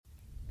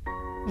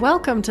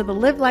Welcome to the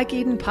Live Like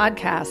Eden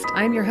podcast.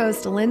 I'm your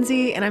host,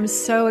 Lindsay, and I'm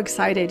so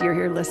excited you're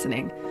here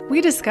listening. We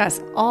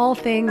discuss all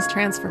things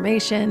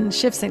transformation,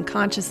 shifts in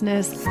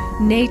consciousness,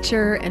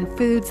 nature, and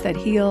foods that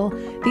heal,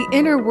 the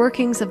inner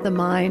workings of the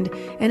mind,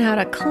 and how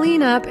to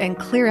clean up and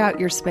clear out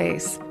your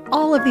space.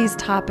 All of these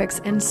topics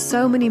and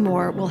so many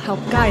more will help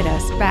guide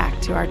us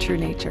back to our true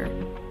nature.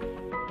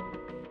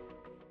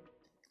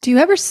 Do you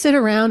ever sit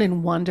around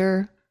and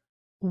wonder,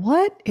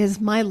 what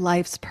is my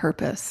life's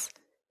purpose?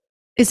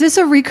 Is this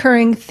a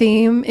recurring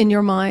theme in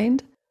your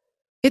mind?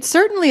 It's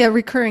certainly a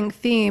recurring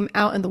theme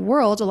out in the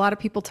world. A lot of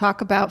people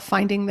talk about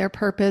finding their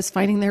purpose,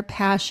 finding their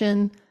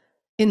passion,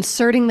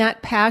 inserting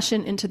that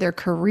passion into their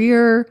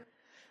career,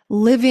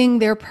 living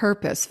their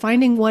purpose,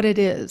 finding what it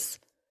is.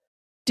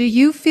 Do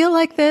you feel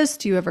like this?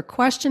 Do you ever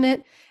question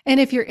it? And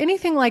if you're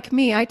anything like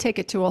me, I take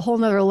it to a whole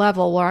nother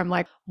level where I'm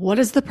like, what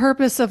is the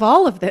purpose of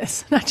all of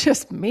this? Not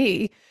just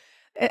me.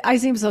 I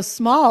seem so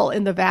small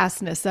in the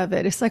vastness of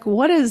it. It's like,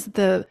 what is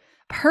the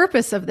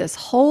purpose of this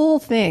whole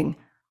thing?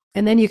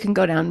 And then you can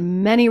go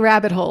down many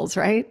rabbit holes,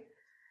 right?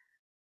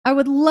 I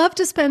would love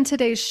to spend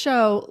today's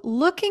show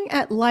looking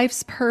at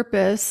life's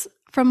purpose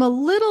from a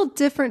little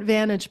different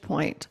vantage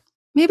point,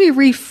 maybe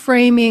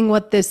reframing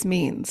what this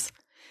means.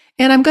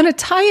 And I'm going to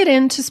tie it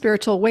into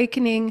spiritual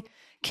awakening.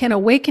 Can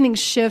awakening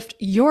shift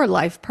your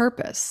life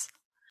purpose?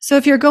 So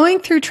if you're going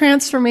through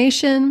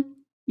transformation,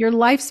 your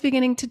life's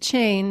beginning to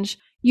change,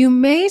 you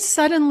may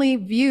suddenly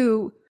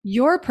view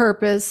your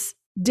purpose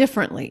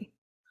differently.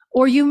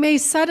 Or you may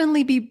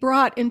suddenly be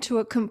brought into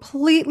a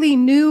completely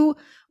new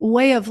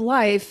way of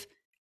life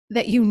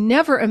that you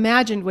never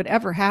imagined would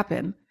ever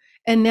happen.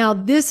 And now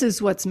this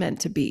is what's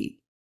meant to be.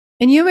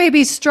 And you may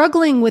be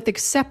struggling with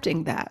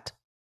accepting that.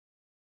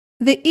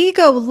 The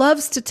ego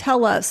loves to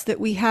tell us that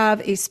we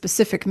have a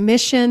specific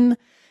mission,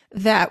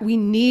 that we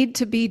need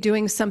to be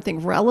doing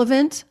something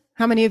relevant.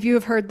 How many of you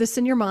have heard this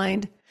in your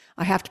mind?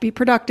 I have to be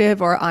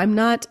productive, or I'm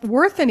not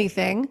worth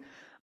anything,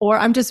 or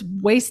I'm just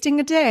wasting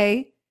a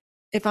day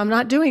if I'm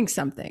not doing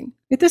something.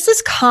 This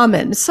is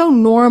common, so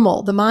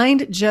normal. The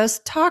mind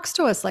just talks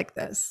to us like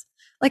this.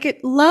 Like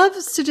it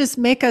loves to just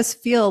make us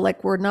feel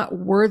like we're not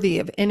worthy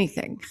of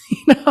anything.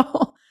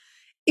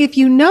 If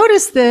you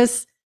notice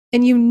this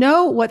and you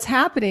know what's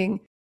happening,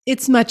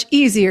 it's much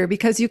easier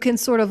because you can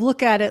sort of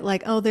look at it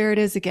like, oh, there it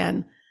is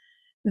again.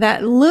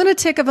 That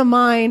lunatic of a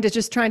mind is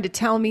just trying to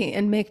tell me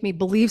and make me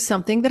believe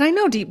something that I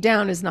know deep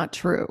down is not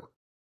true.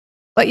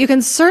 But you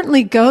can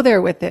certainly go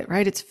there with it,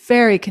 right? It's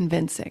very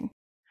convincing.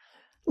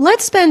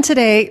 Let's spend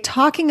today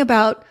talking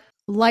about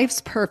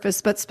life's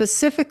purpose, but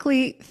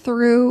specifically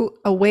through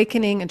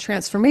awakening and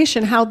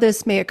transformation, how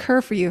this may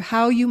occur for you,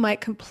 how you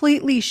might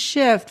completely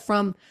shift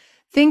from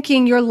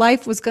thinking your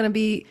life was going to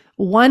be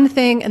one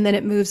thing and then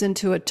it moves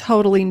into a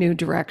totally new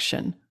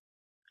direction.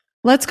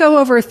 Let's go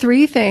over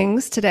 3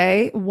 things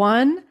today.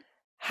 1,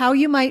 how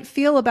you might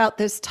feel about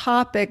this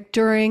topic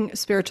during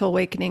spiritual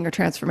awakening or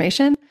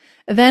transformation.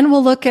 Then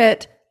we'll look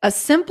at a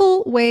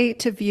simple way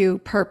to view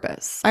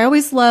purpose. I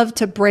always love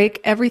to break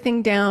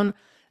everything down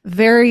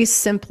very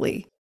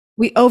simply.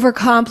 We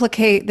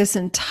overcomplicate this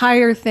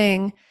entire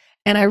thing,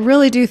 and I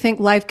really do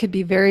think life could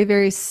be very,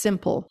 very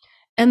simple.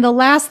 And the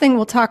last thing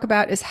we'll talk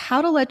about is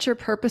how to let your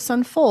purpose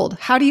unfold.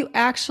 How do you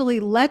actually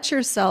let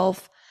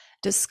yourself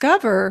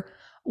discover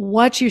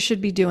what you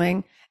should be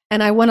doing?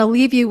 And I want to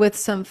leave you with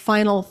some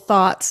final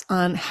thoughts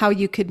on how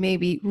you could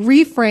maybe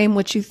reframe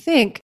what you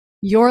think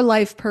your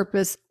life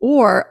purpose,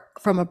 or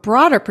from a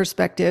broader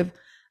perspective,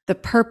 the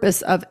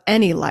purpose of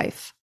any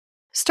life.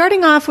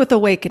 Starting off with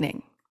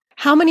awakening.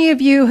 How many of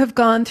you have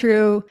gone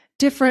through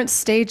different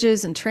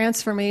stages and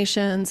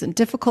transformations and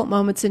difficult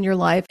moments in your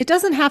life? It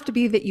doesn't have to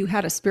be that you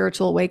had a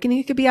spiritual awakening.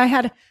 It could be I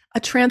had a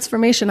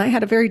transformation. I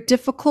had a very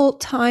difficult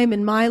time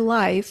in my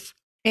life,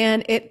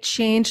 and it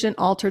changed and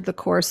altered the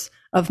course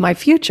of my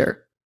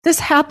future. This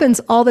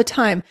happens all the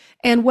time.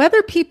 And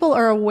whether people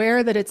are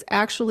aware that it's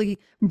actually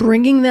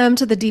bringing them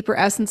to the deeper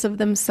essence of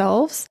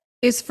themselves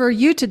is for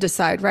you to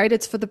decide, right?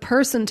 It's for the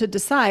person to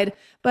decide.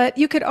 But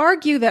you could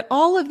argue that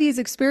all of these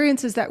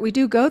experiences that we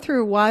do go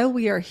through while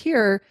we are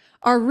here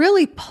are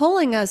really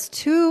pulling us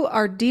to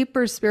our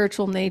deeper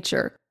spiritual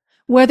nature,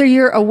 whether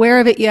you're aware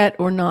of it yet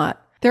or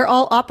not. They're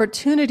all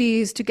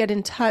opportunities to get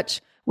in touch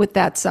with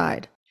that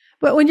side.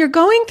 But when you're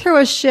going through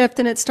a shift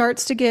and it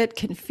starts to get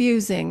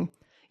confusing,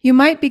 you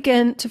might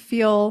begin to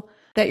feel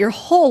that your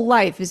whole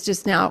life is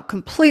just now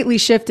completely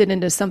shifted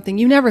into something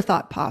you never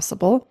thought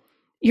possible.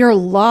 You're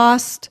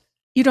lost.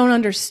 You don't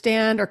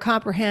understand or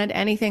comprehend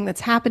anything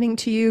that's happening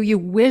to you. You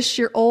wish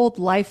your old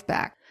life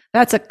back.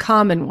 That's a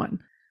common one.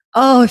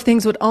 Oh, if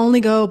things would only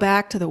go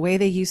back to the way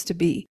they used to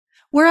be,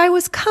 where I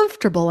was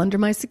comfortable under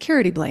my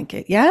security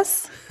blanket.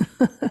 Yes?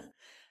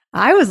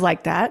 I was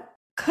like that.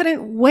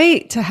 Couldn't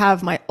wait to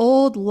have my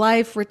old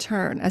life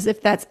return, as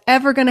if that's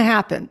ever going to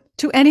happen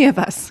to any of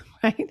us.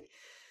 Right?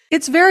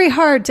 It's very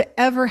hard to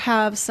ever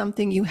have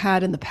something you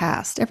had in the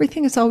past.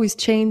 Everything is always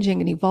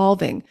changing and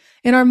evolving.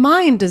 And our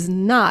mind does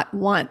not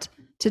want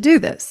to do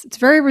this. It's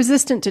very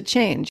resistant to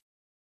change.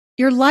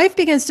 your life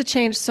begins to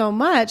change so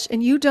much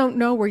and you don't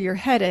know where you're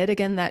headed.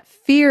 Again, that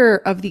fear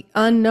of the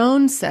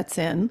unknown sets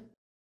in,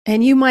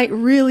 and you might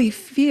really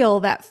feel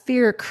that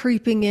fear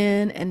creeping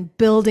in and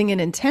building in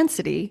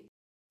intensity.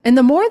 And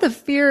the more the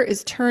fear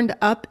is turned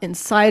up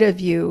inside of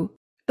you,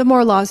 the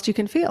more lost you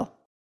can feel.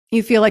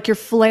 You feel like you're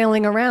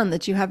flailing around,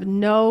 that you have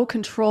no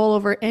control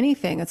over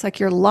anything. It's like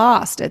you're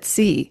lost at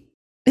sea.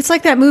 It's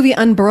like that movie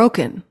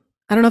Unbroken.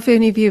 I don't know if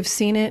any of you have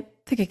seen it.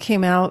 I think it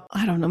came out,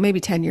 I don't know, maybe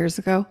 10 years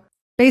ago.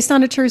 Based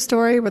on a true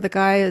story where the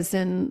guy is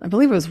in, I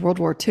believe it was World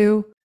War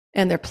II,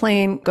 and their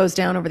plane goes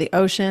down over the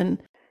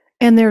ocean,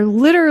 and they're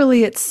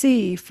literally at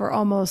sea for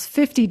almost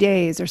 50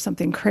 days or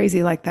something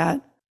crazy like that.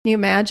 Can you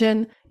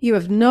imagine? You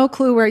have no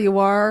clue where you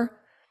are.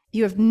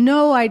 You have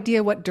no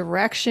idea what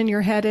direction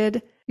you're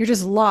headed. You're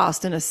just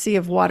lost in a sea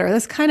of water.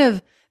 That's kind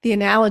of the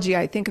analogy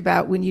I think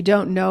about when you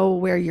don't know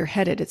where you're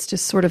headed. It's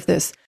just sort of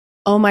this,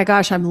 oh my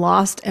gosh, I'm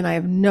lost and I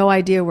have no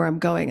idea where I'm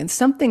going. And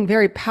something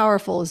very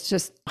powerful is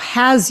just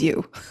has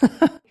you,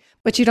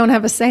 but you don't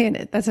have a say in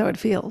it. That's how it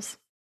feels.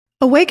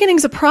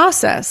 Awakening's a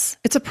process.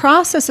 It's a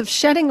process of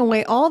shedding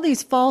away all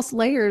these false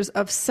layers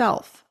of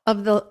self,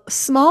 of the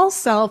small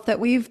self that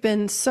we've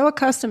been so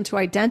accustomed to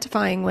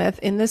identifying with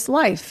in this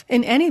life,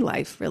 in any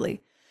life,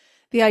 really.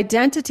 The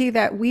identity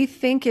that we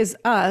think is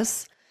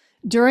us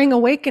during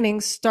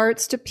awakening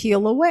starts to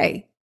peel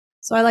away.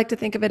 So I like to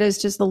think of it as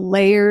just the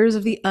layers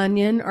of the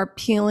onion are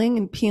peeling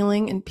and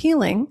peeling and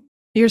peeling.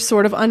 You're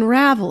sort of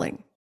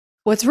unraveling.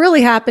 What's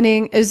really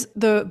happening is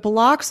the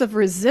blocks of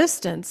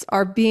resistance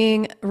are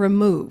being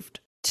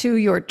removed to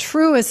your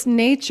truest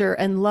nature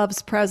and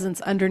love's presence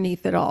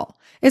underneath it all.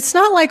 It's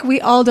not like we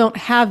all don't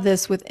have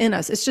this within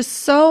us. It's just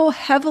so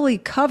heavily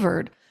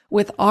covered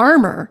with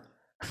armor,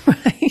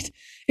 right?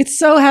 It's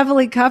so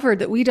heavily covered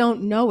that we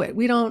don't know it.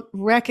 We don't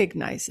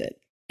recognize it.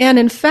 And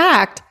in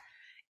fact,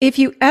 if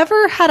you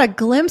ever had a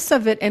glimpse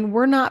of it and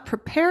were not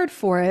prepared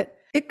for it,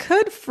 it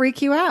could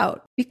freak you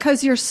out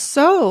because you're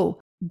so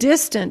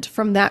distant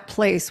from that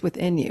place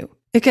within you.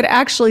 It could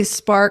actually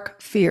spark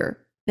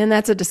fear. And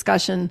that's a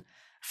discussion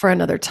for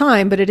another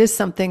time, but it is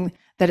something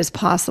that is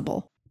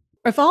possible.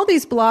 If all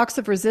these blocks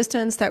of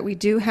resistance that we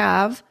do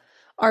have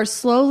are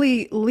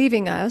slowly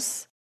leaving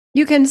us,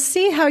 you can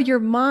see how your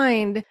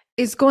mind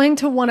is going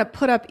to want to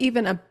put up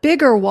even a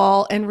bigger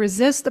wall and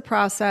resist the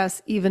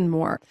process even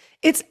more.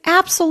 It's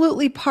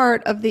absolutely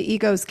part of the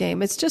ego's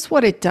game. It's just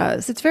what it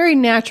does. It's very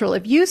natural.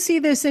 If you see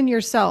this in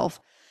yourself,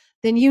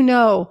 then you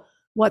know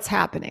what's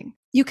happening.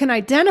 You can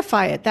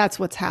identify it. That's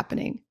what's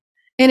happening.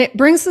 And it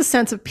brings the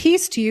sense of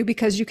peace to you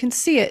because you can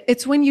see it.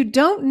 It's when you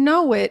don't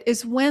know it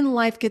is when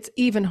life gets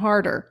even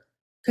harder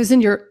because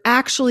then you're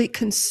actually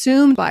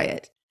consumed by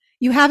it.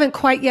 You haven't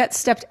quite yet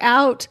stepped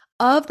out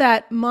of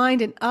that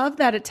mind and of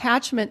that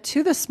attachment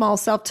to the small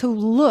self to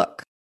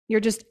look. You're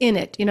just in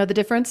it. You know the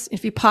difference?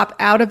 If you pop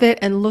out of it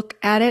and look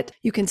at it,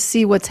 you can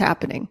see what's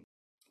happening.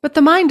 But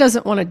the mind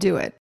doesn't want to do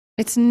it.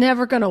 It's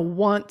never going to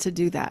want to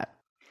do that.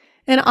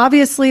 And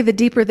obviously, the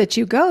deeper that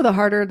you go, the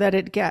harder that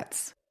it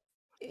gets.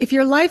 If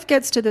your life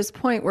gets to this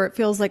point where it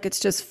feels like it's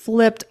just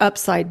flipped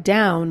upside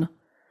down,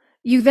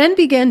 you then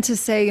begin to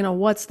say,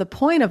 what's the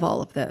point of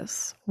all of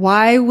this?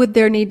 Why would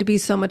there need to be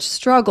so much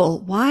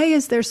struggle? Why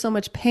is there so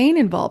much pain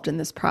involved in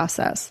this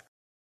process?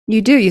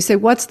 You say,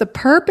 what's the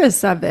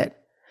purpose of it?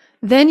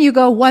 Then you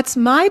go, what's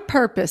my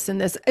purpose in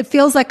this? It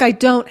feels like I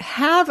don't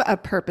have a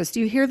purpose. Do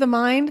you hear the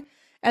mind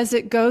as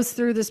it goes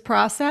through this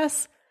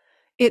process?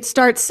 It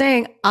starts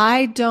saying,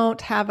 I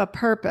don't have a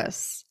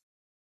purpose.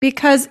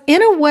 Because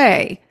in a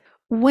way,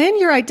 when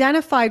you're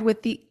identified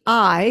with the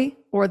I,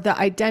 or the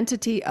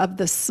identity of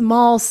the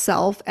small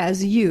self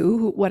as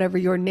you, whatever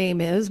your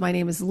name is, my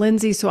name is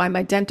Lindsay, so I'm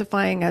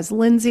identifying as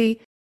Lindsay.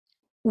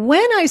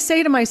 When I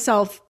say to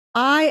myself,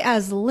 I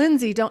as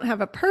Lindsay don't have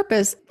a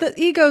purpose, the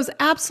ego's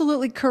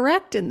absolutely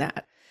correct in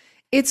that.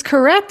 It's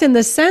correct in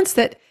the sense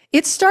that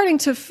it's starting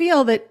to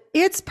feel that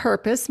its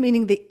purpose,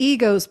 meaning the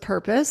ego's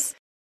purpose,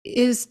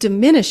 is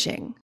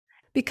diminishing.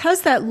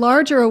 Because that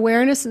larger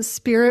awareness and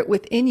spirit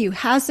within you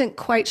hasn't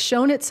quite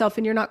shown itself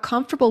and you're not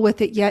comfortable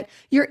with it yet,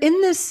 you're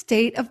in this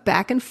state of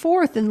back and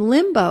forth and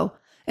limbo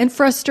and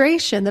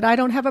frustration that I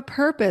don't have a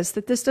purpose,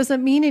 that this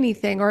doesn't mean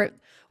anything, or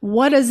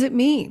what does it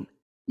mean?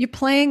 You're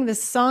playing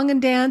this song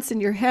and dance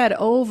in your head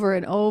over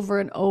and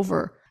over and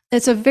over.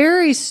 It's a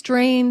very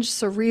strange,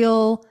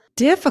 surreal,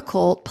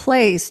 difficult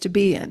place to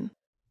be in.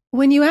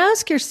 When you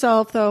ask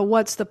yourself, though,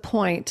 what's the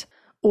point?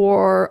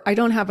 Or I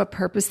don't have a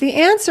purpose, the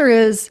answer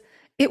is,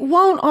 it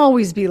won't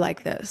always be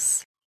like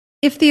this.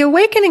 If the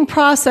awakening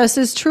process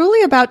is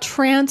truly about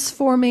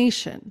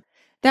transformation,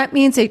 that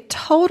means a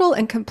total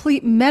and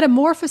complete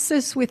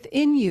metamorphosis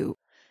within you,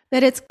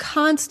 that it's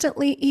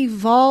constantly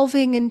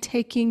evolving and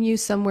taking you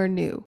somewhere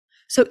new.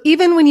 So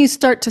even when you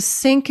start to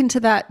sink into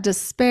that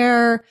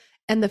despair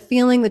and the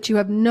feeling that you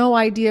have no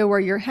idea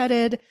where you're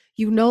headed,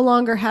 you no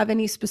longer have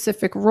any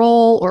specific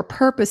role or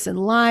purpose in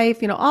life,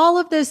 all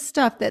of this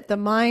stuff that the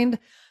mind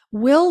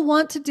will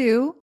want to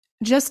do.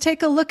 Just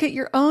take a look at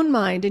your own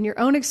mind and your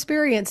own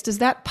experience. Does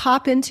that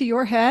pop into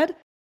your head?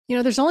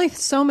 There's only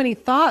so many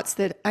thoughts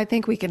that I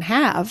think we can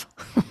have.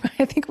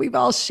 I think we've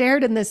all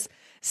shared in this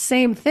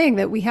same thing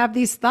that we have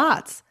these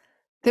thoughts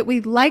that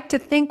we like to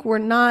think we're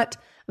not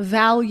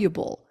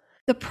valuable.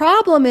 The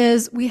problem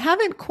is we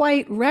haven't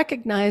quite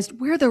recognized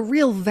where the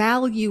real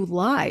value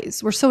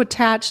lies. We're so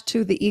attached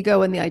to the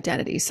ego and the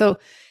identity. So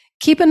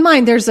keep in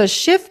mind, there's a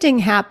shifting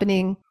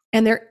happening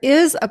and there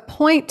is a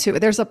point to it.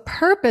 There's a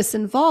purpose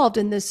involved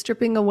in this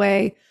stripping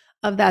away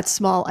of that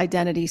small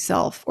identity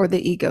self or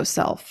the ego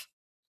self.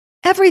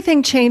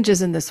 Everything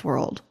changes in this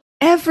world.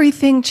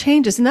 Everything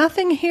changes.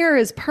 Nothing here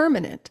is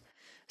permanent.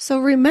 So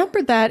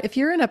remember that if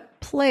you're in a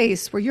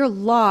place where you're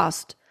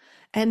lost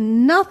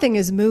and nothing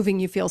is moving,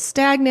 you feel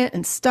stagnant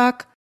and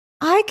stuck,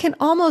 I can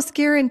almost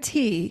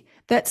guarantee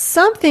that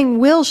something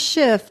will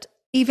shift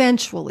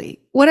eventually.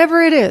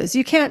 Whatever it is,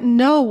 you can't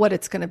know what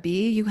it's going to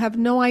be. You have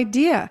no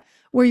idea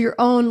where your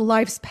own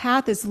life's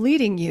path is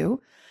leading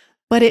you,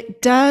 but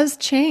it does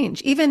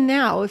change. Even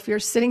now, if you're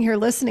sitting here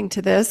listening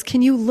to this,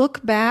 can you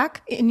look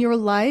back in your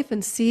life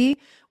and see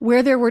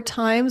where there were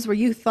times where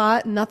you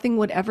thought nothing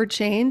would ever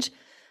change,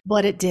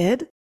 but it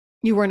did?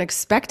 You weren't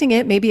expecting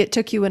it. Maybe it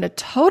took you in a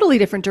totally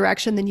different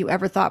direction than you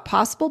ever thought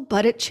possible,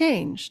 but it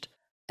changed.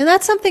 And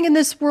that's something in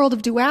this world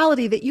of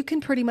duality that you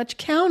can pretty much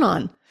count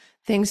on.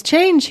 Things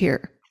change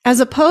here. As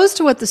opposed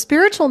to what the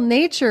spiritual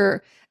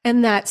nature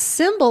and that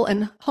symbol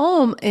and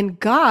home in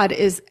God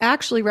is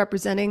actually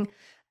representing,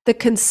 the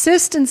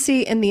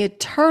consistency and the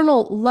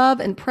eternal love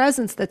and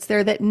presence that's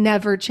there that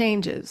never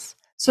changes.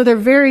 So they're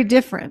very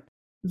different,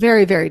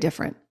 very, very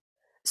different.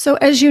 So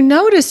as you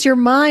notice, your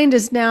mind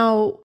is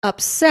now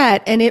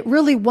upset and it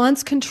really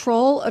wants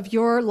control of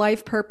your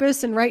life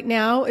purpose. And right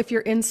now, if you're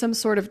in some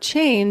sort of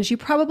change, you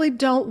probably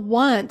don't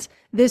want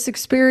this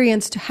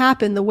experience to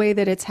happen the way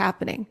that it's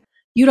happening.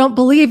 You don't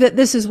believe that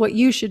this is what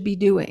you should be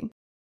doing.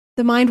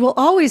 The mind will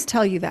always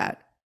tell you that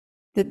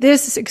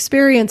this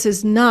experience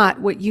is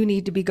not what you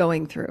need to be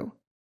going through.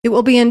 It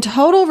will be in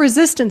total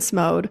resistance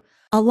mode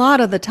a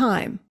lot of the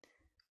time.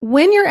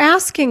 When you're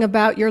asking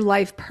about your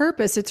life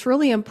purpose, it's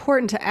really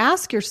important to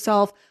ask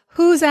yourself,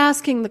 who's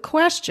asking the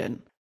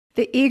question?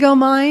 The ego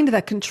mind,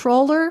 the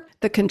controller,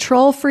 the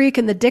control freak,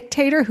 and the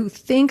dictator who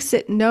thinks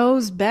it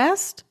knows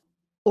best?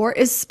 Or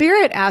is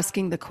spirit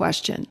asking the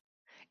question?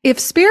 If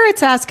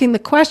spirit's asking the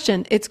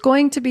question, it's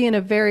going to be in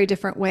a very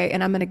different way,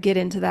 and I'm going to get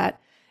into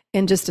that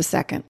in just a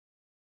second.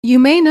 You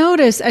may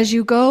notice as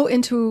you go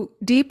into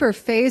deeper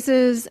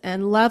phases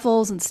and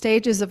levels and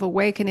stages of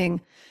awakening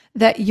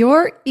that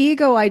your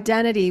ego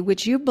identity,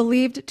 which you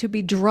believed to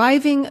be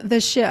driving the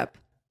ship,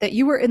 that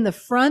you were in the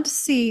front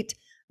seat,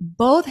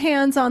 both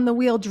hands on the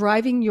wheel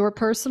driving your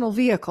personal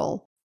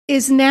vehicle,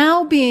 is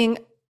now being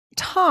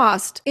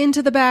tossed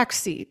into the back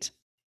seat.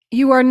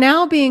 You are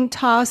now being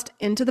tossed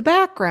into the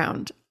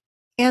background.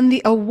 And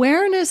the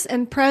awareness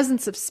and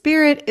presence of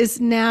spirit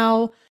is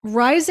now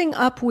rising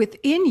up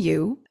within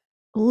you,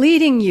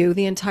 leading you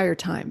the entire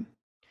time.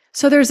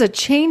 So there's a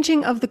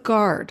changing of the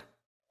guard.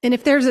 And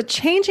if there's a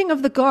changing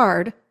of the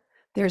guard,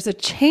 there's a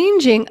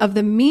changing of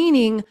the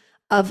meaning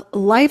of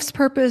life's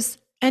purpose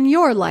and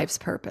your life's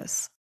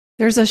purpose.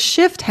 There's a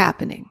shift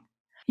happening.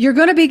 You're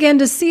going to begin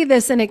to see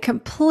this in a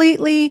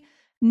completely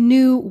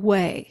new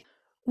way.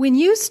 When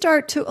you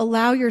start to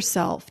allow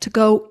yourself to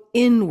go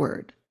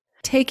inward,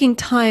 taking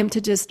time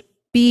to just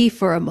be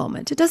for a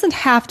moment. It doesn't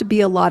have to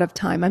be a lot of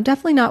time. I'm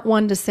definitely not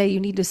one to say you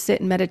need to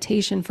sit in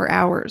meditation for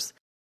hours.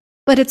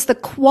 But it's the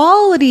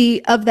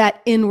quality of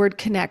that inward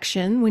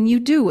connection when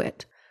you do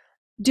it.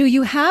 Do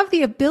you have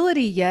the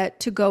ability yet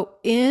to go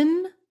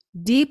in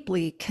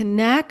deeply,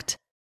 connect,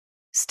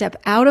 step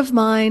out of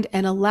mind,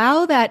 and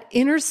allow that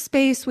inner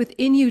space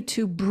within you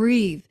to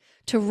breathe,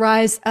 to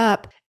rise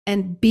up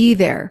and be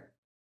there?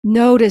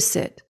 Notice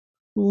it.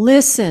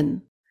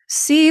 Listen.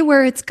 See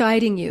where it's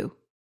guiding you.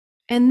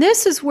 And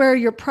this is where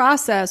your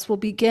process will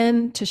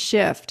begin to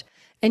shift.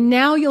 And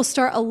now you'll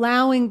start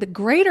allowing the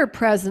greater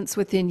presence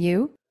within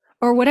you,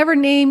 or whatever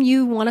name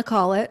you want to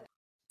call it,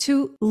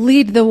 to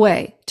lead the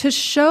way, to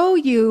show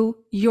you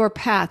your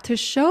path, to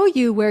show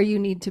you where you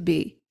need to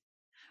be.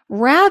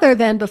 Rather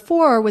than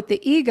before with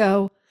the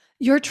ego,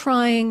 you're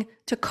trying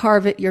to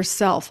carve it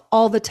yourself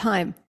all the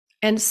time,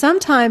 and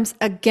sometimes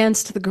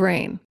against the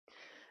grain.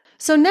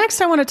 So next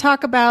I want to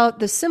talk about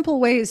the simple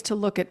ways to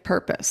look at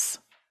purpose.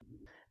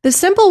 The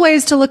simple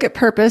ways to look at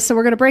purpose, and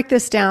we're going to break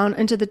this down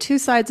into the two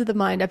sides of the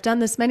mind. I've done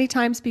this many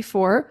times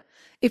before.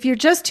 If you're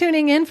just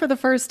tuning in for the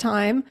first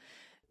time,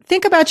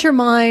 think about your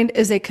mind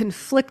as a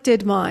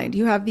conflicted mind.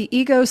 You have the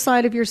ego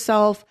side of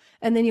yourself,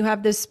 and then you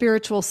have this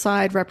spiritual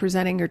side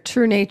representing your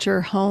true nature,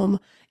 home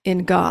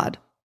in God.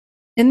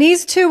 And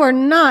these two are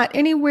not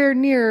anywhere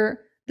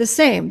near the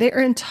same. They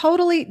are in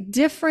totally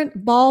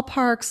different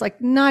ballparks, like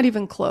not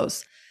even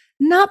close,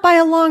 not by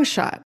a long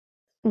shot.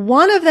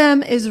 One of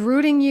them is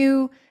rooting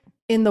you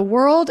in the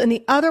world, and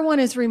the other one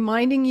is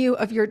reminding you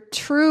of your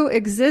true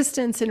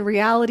existence in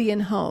reality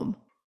and home.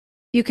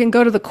 You can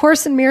go to the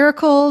Course in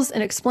Miracles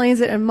and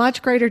explains it in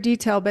much greater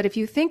detail, but if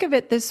you think of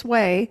it this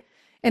way,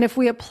 and if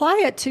we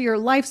apply it to your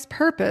life's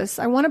purpose,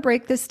 I want to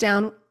break this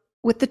down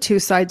with the two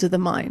sides of the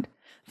mind.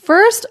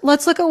 First,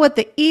 let's look at what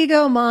the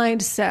ego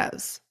mind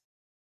says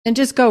and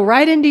just go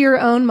right into your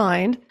own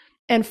mind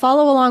and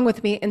follow along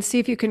with me and see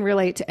if you can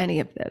relate to any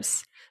of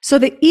this. So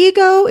the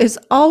ego is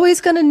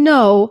always going to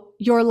know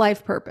your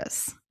life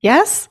purpose.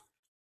 Yes?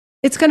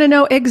 It's going to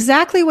know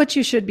exactly what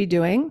you should be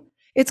doing.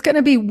 It's going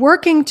to be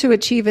working to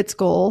achieve its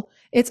goal.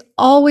 It's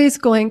always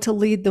going to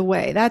lead the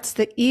way. That's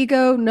the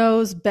ego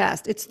knows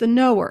best. It's the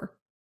knower.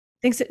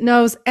 Thinks it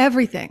knows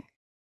everything.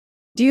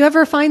 Do you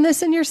ever find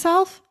this in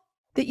yourself?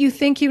 That you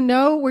think you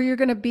know where you're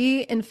going to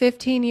be in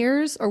 15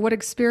 years or what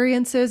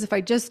experiences, if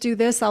I just do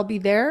this, I'll be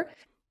there.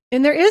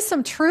 And there is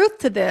some truth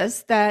to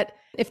this, that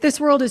if this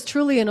world is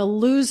truly an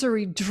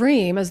illusory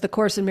dream, as the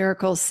Course in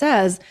Miracles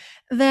says,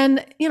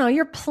 then,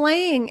 you're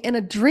playing in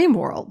a dream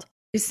world,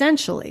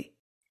 essentially.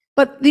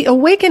 But the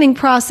awakening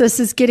process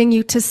is getting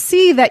you to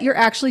see that you're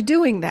actually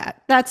doing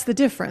that. That's the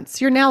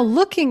difference. You're now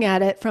looking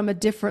at it from a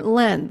different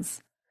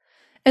lens.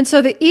 And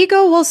so the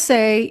ego will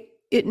say,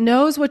 it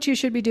knows what you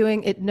should be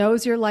doing. It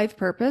knows your life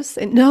purpose.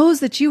 It knows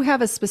that you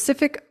have a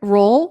specific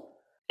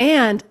role.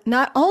 And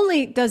not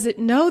only does it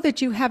know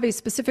that you have a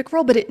specific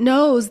role, but it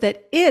knows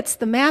that it's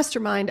the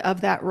mastermind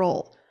of that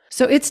role.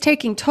 So it's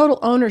taking total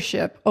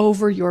ownership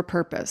over your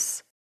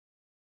purpose.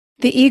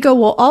 The ego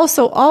will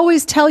also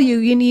always tell you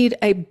you need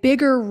a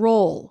bigger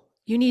role.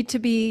 You need to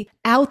be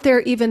out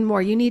there even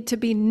more. You need to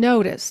be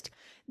noticed.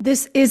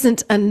 This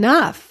isn't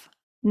enough.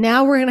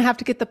 Now we're going to have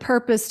to get the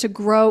purpose to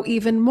grow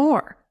even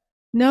more.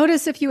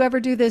 Notice if you ever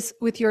do this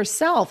with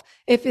yourself,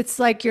 if it's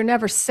like you're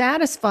never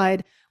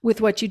satisfied with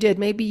what you did.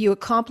 Maybe you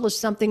accomplished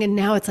something and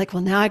now it's like,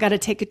 well, now I got to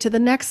take it to the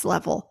next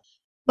level,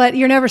 but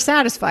you're never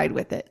satisfied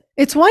with it.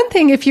 It's one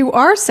thing if you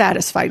are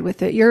satisfied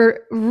with it,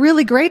 you're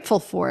really grateful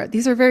for it.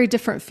 These are very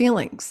different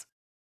feelings.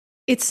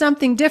 It's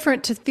something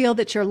different to feel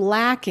that you're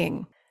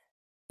lacking.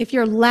 If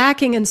you're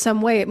lacking in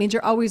some way, it means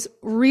you're always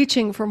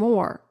reaching for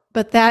more,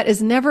 but that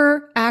is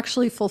never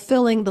actually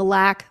fulfilling the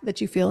lack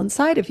that you feel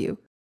inside of you.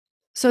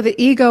 So the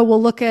ego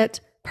will look at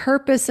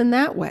purpose in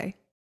that way.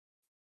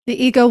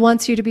 The ego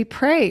wants you to be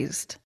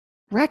praised,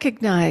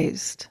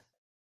 recognized,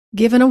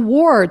 given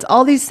awards,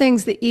 all these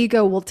things the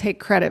ego will take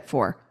credit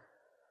for.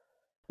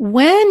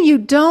 When you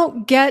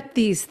don't get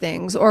these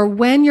things, or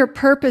when your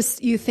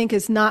purpose you think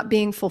is not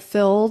being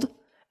fulfilled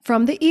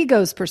from the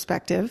ego's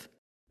perspective,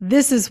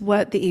 this is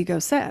what the ego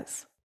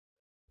says.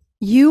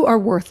 You are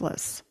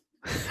worthless,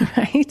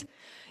 right?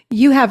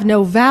 You have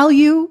no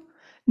value.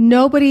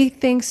 Nobody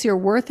thinks you're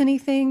worth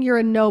anything. You're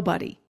a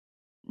nobody.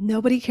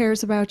 Nobody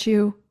cares about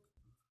you.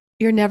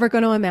 You're never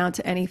going to amount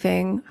to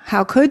anything.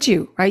 How could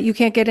you, right? You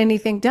can't get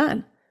anything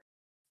done.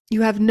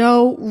 You have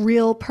no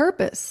real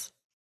purpose.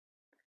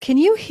 Can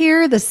you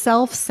hear the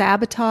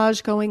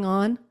self-sabotage going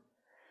on?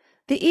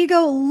 The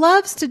ego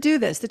loves to do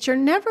this, that you're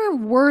never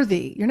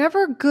worthy. You're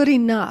never good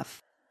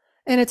enough.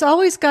 And it's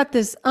always got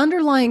this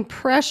underlying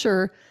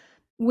pressure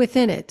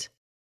within it.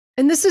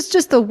 And this is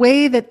just the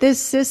way that this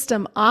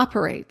system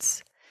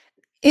operates.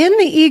 In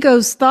the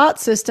ego's thought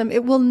system,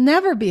 it will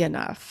never be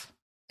enough.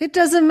 It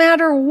doesn't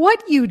matter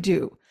what you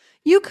do.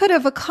 You could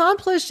have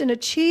accomplished and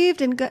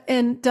achieved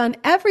and done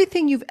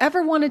everything you've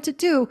ever wanted to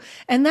do,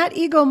 and that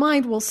ego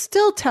mind will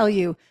still tell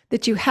you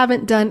that you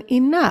haven't done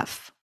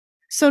enough.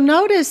 So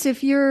notice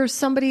if you're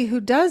somebody who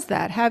does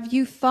that, have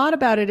you thought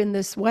about it in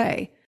this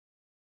way?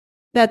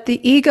 That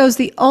the ego's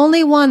the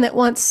only one that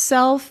wants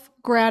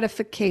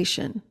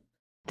self-gratification,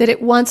 that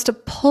it wants to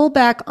pull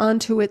back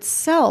onto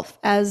itself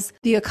as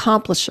the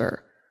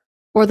accomplisher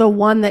or the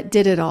one that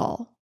did it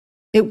all.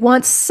 It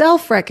wants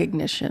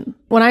self-recognition.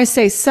 When I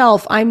say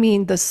self, I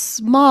mean the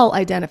small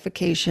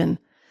identification,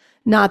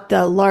 not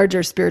the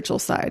larger spiritual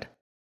side.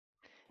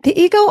 The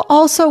ego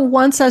also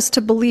wants us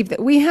to believe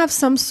that we have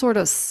some sort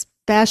of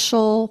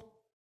special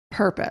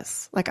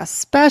purpose, like a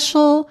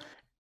special,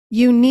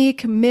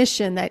 unique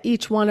mission that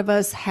each one of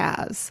us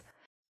has.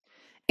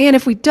 And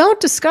if we don't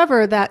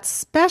discover that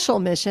special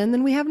mission,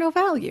 then we have no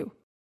value.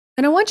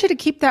 And I want you to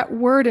keep that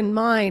word in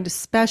mind,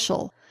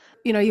 special.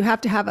 You have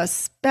to have a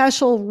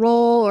special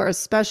role or a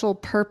special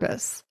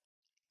purpose.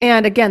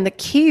 And again, the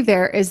key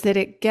there is that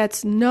it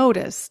gets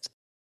noticed.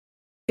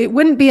 It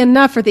wouldn't be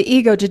enough for the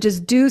ego to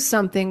just do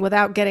something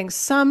without getting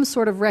some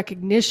sort of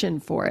recognition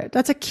for it.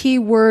 That's a key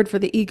word for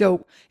the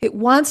ego. It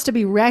wants to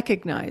be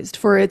recognized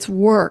for its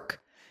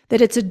work, that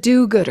it's a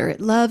do-gooder.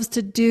 It loves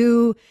to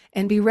do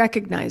and be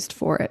recognized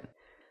for it.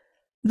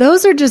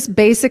 Those are just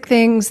basic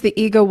things the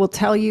ego will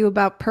tell you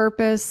about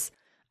purpose,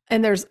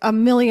 and there's a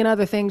million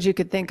other things you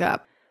could think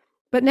of.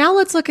 But now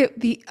let's look at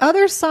the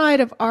other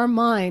side of our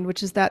mind,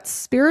 which is that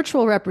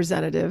spiritual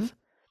representative.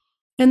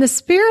 And the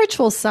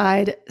spiritual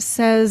side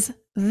says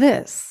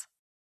this.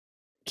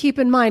 Keep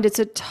in mind, it's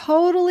a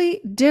totally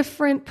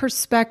different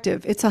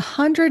perspective. It's a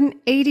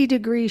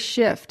 180-degree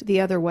shift the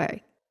other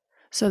way.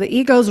 So the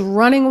ego's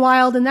running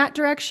wild in that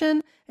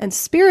direction, and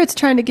spirit's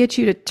trying to get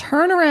you to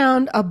turn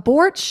around,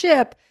 abort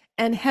ship,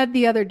 and head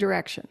the other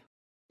direction.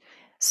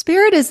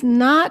 Spirit is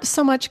not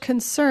so much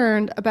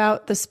concerned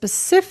about the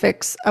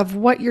specifics of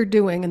what you're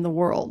doing in the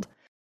world.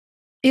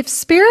 If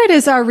spirit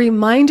is our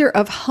reminder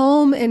of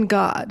home in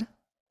God,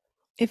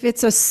 if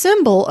it's a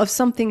symbol of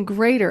something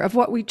greater, of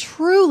what we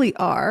truly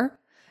are,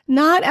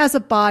 not as a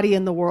body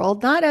in the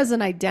world, not as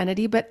an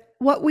identity, but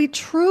what we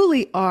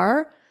truly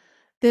are,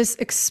 this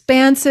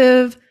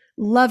expansive,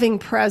 loving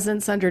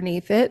presence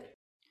underneath it,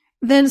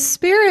 then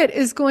Spirit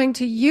is going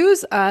to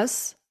use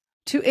us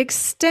to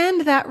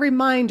extend that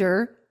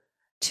reminder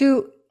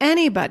to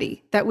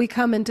anybody that we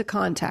come into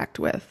contact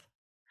with.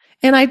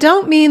 And I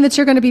don't mean that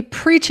you're going to be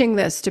preaching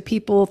this to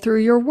people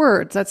through your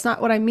words. That's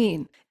not what I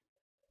mean.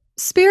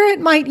 Spirit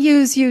might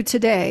use you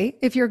today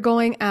if you're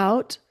going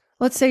out.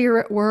 Let's say you're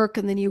at work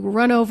and then you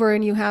run over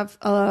and you have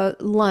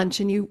lunch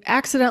and you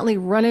accidentally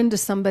run into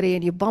somebody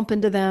and you bump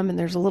into them and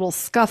there's a little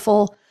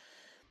scuffle.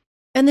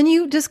 And then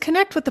you just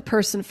connect with the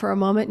person for a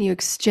moment and you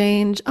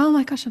exchange, oh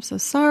my gosh, I'm so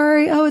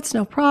sorry. Oh, it's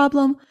no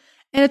problem.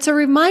 And it's a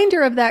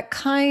reminder of that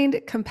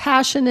kind,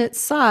 compassionate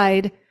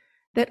side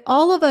that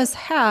all of us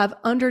have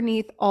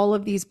underneath all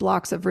of these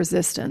blocks of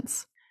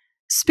resistance.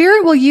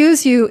 Spirit will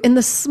use you in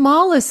the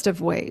smallest of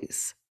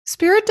ways.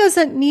 Spirit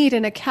doesn't need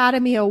an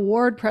Academy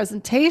Award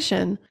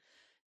presentation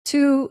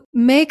to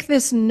make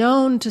this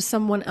known to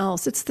someone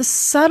else. It's the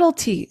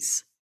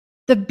subtleties,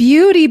 the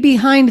beauty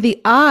behind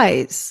the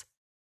eyes.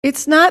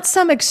 It's not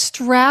some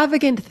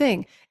extravagant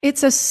thing.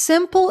 It's a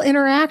simple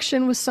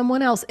interaction with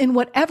someone else in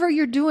whatever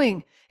you're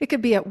doing. It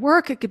could be at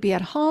work. It could be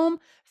at home,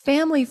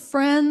 family,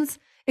 friends.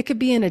 It could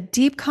be in a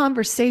deep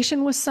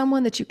conversation with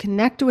someone that you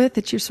connect with,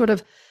 that you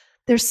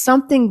there's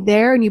something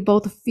there and you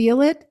both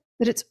feel it,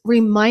 that it's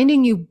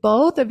reminding you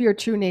both of your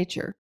true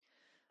nature.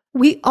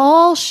 We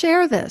all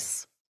share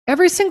this.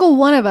 Every single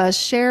one of us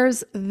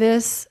shares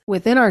this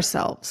within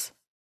ourselves.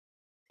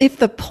 If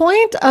the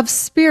point of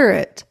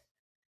Spirit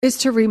is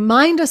to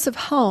remind us of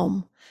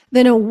home,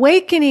 then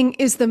awakening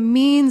is the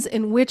means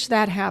in which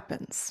that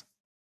happens.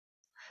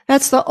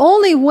 That's the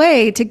only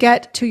way to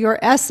get to your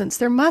essence.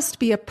 There must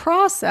be a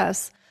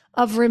process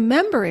of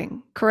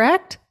remembering,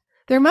 correct?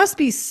 There must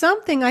be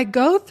something I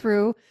go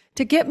through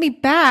to get me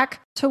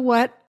back to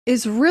what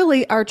is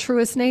really our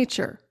truest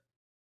nature.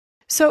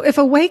 So if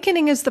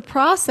awakening is the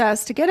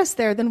process to get us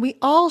there, then we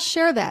all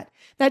share that.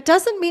 That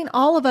doesn't mean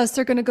all of us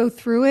are going to go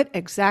through it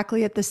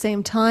exactly at the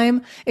same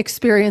time,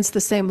 experience the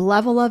same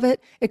level of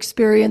it,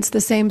 experience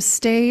the same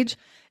stage.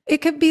 It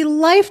could be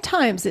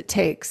lifetimes it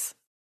takes.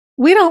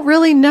 We don't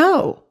really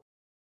know.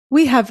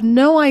 We have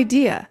no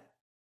idea.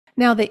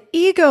 Now, the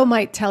ego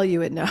might tell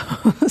you it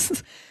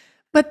knows,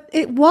 but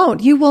it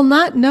won't. You will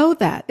not know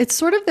that. It's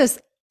sort of this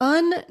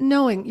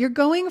unknowing. You're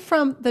going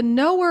from the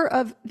knower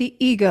of the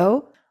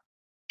ego,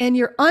 and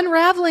you're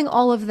unraveling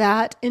all of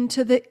that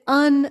into the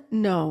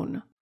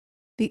unknown.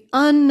 The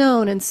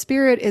unknown, and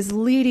Spirit is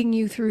leading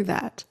you through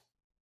that.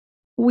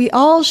 We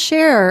all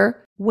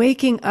share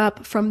waking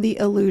up from the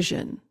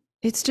illusion.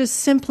 It's just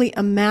simply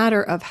a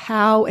matter of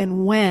how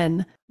and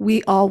when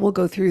we all will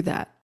go through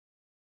that.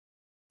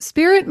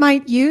 Spirit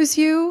might use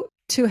you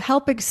to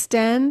help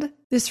extend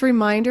this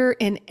reminder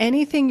in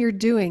anything you're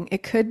doing.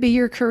 It could be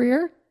your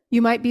career.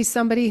 You might be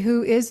somebody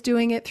who is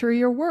doing it through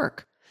your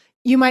work.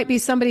 You might be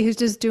somebody who's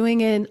just doing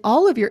it in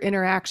all of your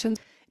interactions.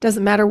 It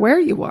doesn't matter where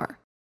you are.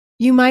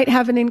 You might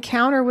have an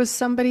encounter with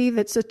somebody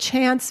that's a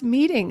chance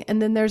meeting,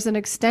 and then there's an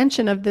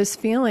extension of this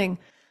feeling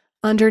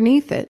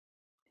underneath it.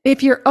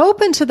 If you're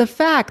open to the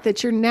fact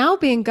that you're now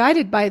being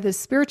guided by this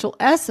spiritual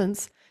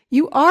essence,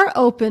 you are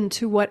open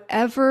to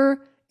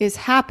whatever is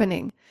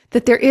happening,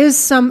 that there is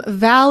some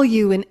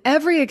value in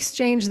every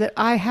exchange that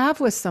I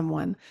have with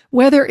someone,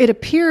 whether it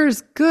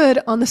appears good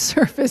on the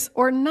surface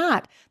or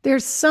not.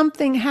 There's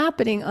something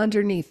happening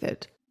underneath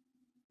it.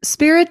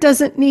 Spirit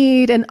doesn't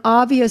need an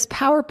obvious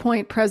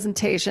PowerPoint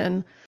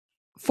presentation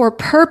for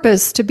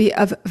purpose to be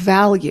of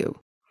value.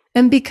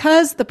 And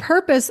because the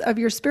purpose of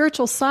your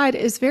spiritual side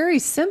is very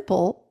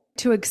simple,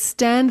 to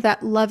extend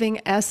that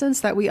loving essence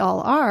that we all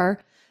are,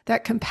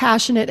 that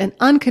compassionate and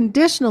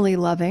unconditionally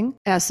loving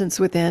essence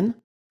within,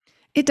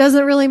 it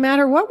doesn't really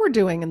matter what we're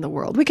doing in the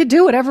world. We could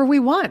do whatever we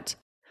want.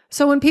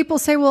 So when people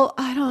say, well,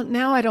 I don't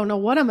know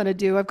what I'm going to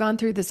do. I've gone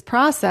through this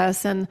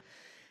process and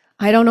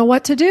I don't know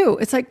what to do.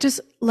 It's like, just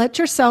let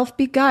yourself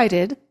be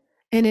guided.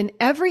 And in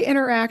every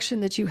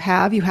interaction that you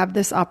have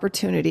this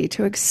opportunity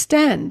to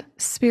extend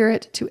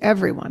Spirit to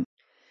everyone.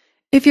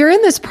 If you're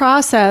in this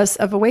process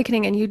of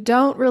awakening and you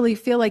don't really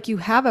feel like you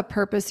have a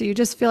purpose, or you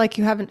just feel like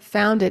you haven't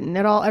found it and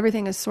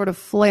everything is sort of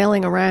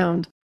flailing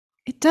around,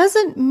 it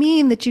doesn't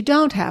mean that you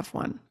don't have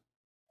one.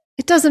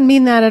 It doesn't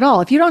mean that at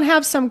all. If you don't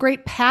have some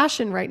great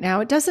passion right now,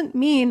 it doesn't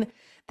mean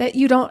that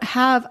you don't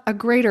have a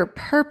greater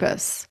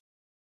purpose.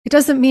 It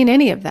doesn't mean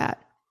any of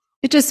that.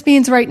 It just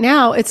means right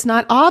now it's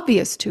not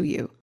obvious to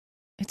you.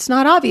 It's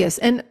not obvious.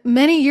 And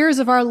many years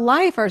of our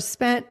life are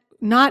spent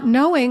not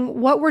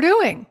knowing what we're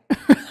doing.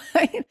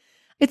 Right?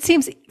 It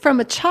seems from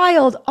a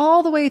child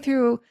all the way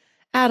through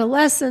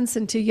adolescence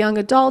into young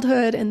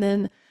adulthood and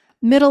then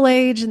middle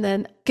age and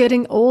then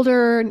getting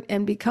older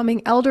and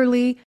becoming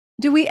elderly.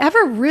 Do we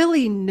ever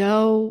really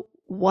know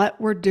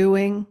what we're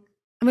doing?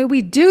 I mean,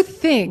 we do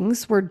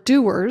things, we're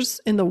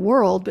doers in the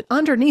world, but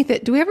underneath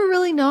it, do we ever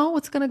really know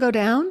what's going to go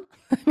down?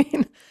 I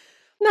mean,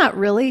 not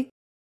really.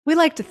 We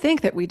like to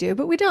think that we do,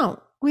 but we don't.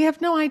 We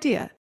have no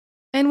idea.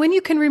 And when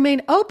you can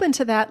remain open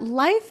to that,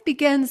 life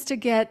begins to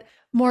get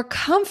more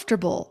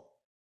comfortable.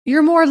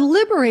 You're more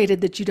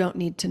liberated that you don't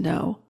need to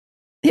know.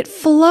 It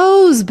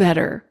flows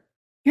better.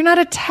 You're not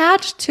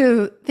attached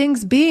to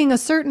things being a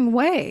certain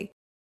way.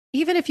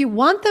 Even if you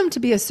want them to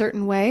be a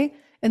certain way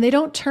and they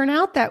don't turn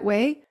out that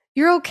way,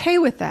 you're okay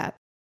with that.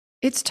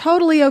 It's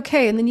totally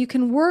okay. And then you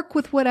can work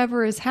with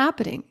whatever is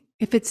happening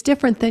if it's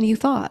different than you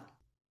thought.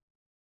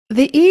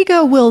 The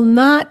ego will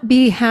not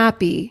be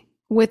happy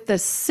with the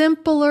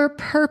simpler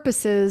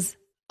purposes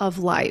of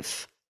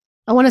life.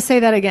 I want to say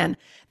that again.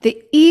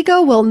 The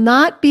ego will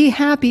not be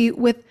happy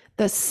with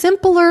the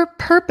simpler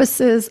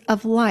purposes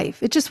of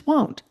life. It just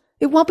won't.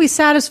 It won't be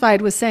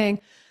satisfied with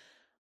saying,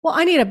 well,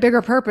 I need a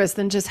bigger purpose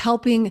than just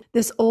helping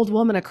this old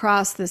woman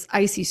across this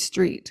icy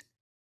street.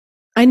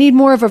 I need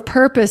more of a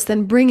purpose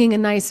than bringing a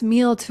nice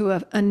meal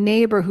to a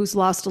neighbor who's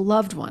lost a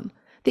loved one.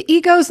 The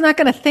ego's not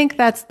going to think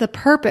that's the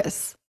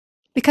purpose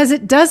because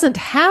it doesn't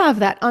have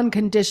that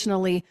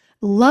unconditionally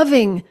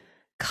loving,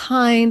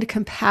 kind,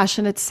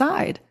 compassionate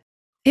side.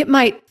 It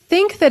might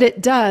think that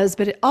it does,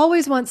 but it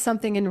always wants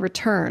something in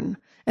return.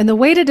 And the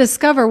way to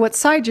discover what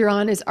side you're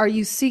on is, are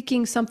you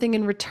seeking something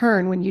in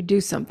return when you do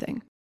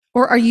something?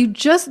 Or are you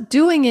just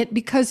doing it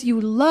because you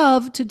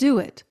love to do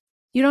it?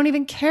 You don't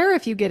even care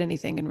if you get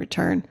anything in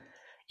return.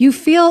 You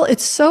feel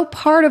it's so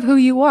part of who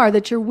you are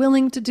that you're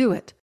willing to do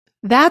it.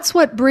 That's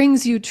what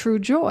brings you true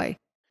joy.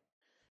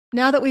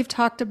 Now that we've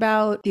talked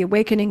about the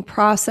awakening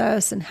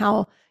process and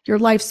how your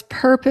life's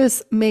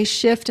purpose may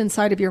shift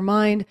inside of your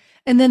mind,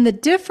 and then the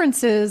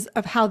differences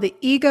of how the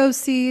ego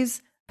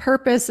sees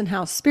purpose and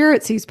how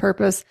spirit sees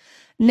purpose,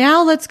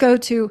 now let's go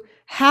to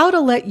how to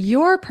let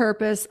your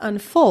purpose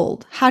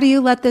unfold. How do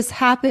you let this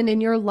happen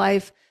in your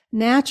life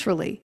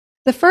naturally?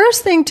 The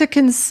first thing to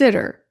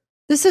consider,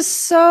 this is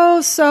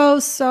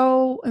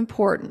so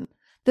important.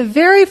 The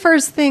very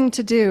first thing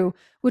to do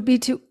would be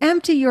to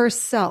empty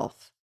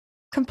yourself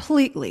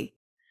completely.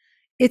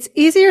 It's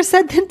easier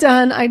said than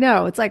done. I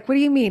know. It's like, what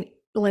do you mean,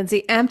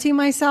 Lindsay? Empty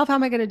myself? How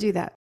am I going to do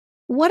that?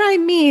 What I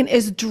mean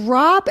is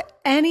drop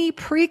any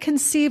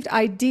preconceived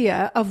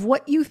idea of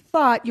what you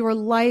thought your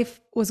life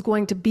was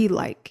going to be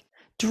like.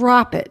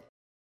 Drop it.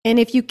 And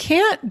if you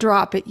can't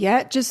drop it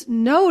yet, just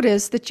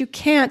notice that you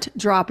can't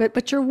drop it,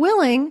 but you're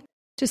willing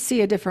to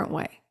see a different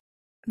way.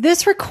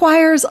 This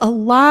requires a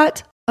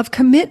lot of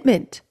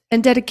commitment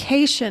and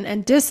dedication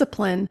and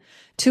discipline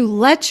to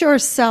let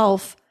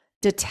yourself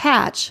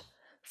detach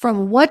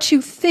from what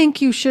you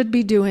think you should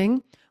be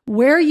doing,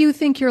 where you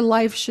think your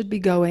life should be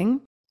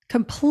going.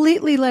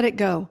 Completely let it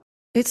go.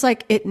 It's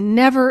like it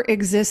never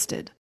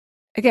existed.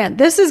 Again,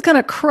 this is going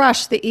to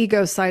crush the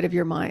ego side of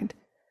your mind.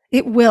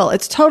 It will.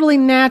 It's totally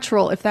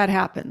natural if that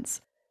happens.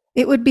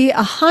 It would be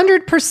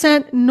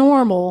 100%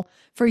 normal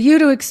for you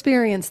to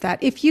experience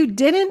that. If you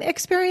didn't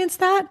experience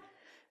that,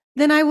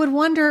 then I would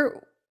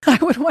wonder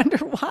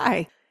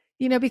why.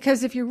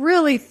 Because if you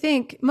really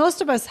think, most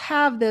of us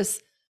have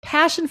this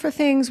passion for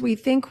things. We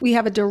think we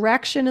have a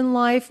direction in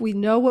life. We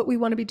know what we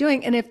want to be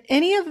doing. And if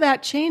any of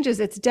that changes,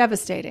 it's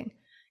devastating.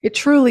 It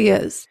truly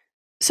is.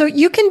 So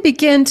you can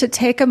begin to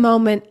take a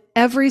moment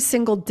every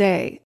single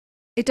day.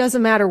 It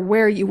doesn't matter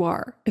where you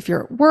are. If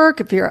you're at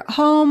work, if you're at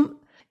home,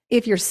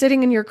 if you're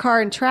sitting in your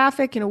car in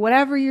traffic,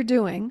 whatever you're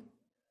doing,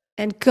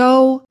 and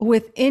go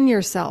within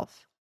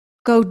yourself.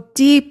 Go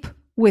deep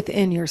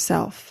within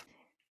yourself.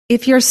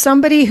 If you're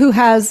somebody who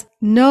has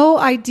no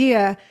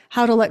idea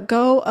how to let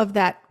go of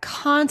that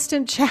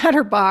constant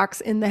chatterbox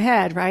in the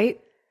head, right?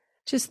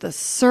 Just the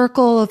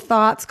circle of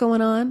thoughts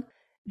going on,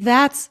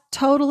 that's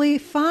totally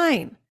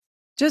fine.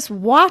 Just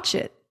watch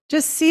it.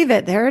 Just see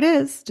that there it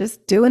is,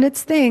 just doing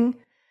its thing.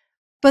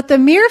 But the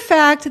mere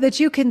fact that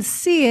you can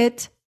see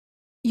it,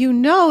 you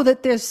know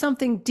that there's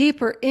something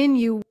deeper in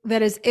you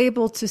that is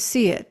able to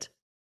see it.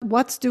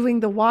 What's doing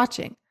the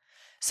watching?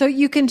 So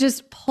you can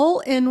just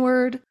pull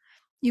inward.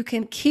 You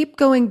can keep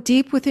going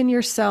deep within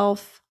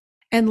yourself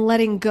and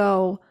letting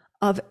go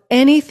of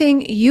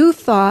anything you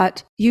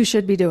thought you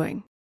should be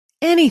doing.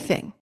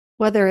 Anything,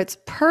 whether it's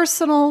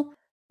personal,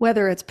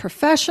 whether it's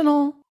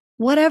professional,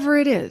 whatever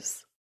it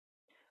is.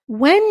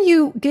 When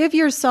you give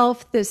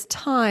yourself this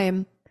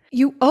time,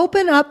 you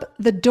open up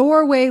the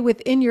doorway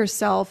within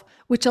yourself,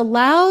 which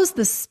allows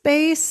the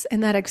space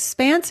and that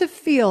expansive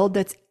field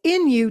that's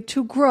in you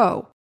to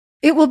grow.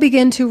 It will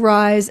begin to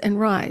rise and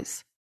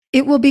rise.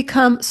 It will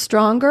become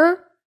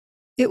stronger.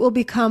 It will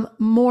become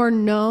more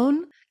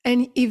known.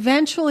 And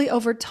eventually,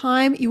 over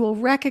time, you will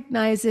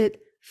recognize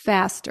it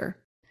faster.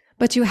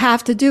 But you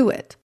have to do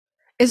it,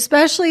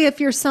 especially if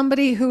you're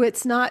somebody who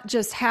it's not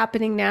just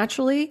happening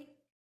naturally,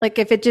 like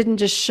if it didn't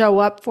just show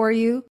up for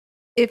you.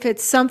 If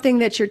it's something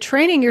that you're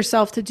training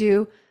yourself to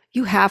do,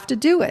 you have to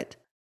do it.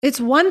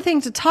 It's one thing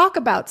to talk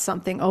about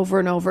something over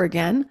and over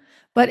again,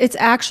 but it's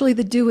actually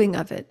the doing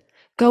of it,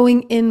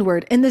 going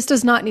inward. And this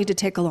does not need to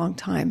take a long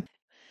time.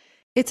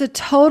 It's a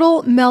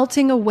total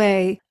melting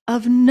away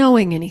of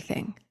knowing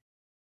anything.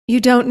 You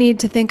don't need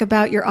to think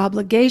about your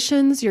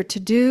obligations, your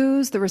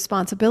to-dos, the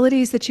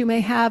responsibilities that you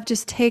may have.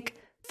 Just take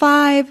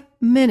 5,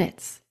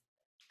 minutes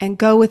and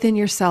go within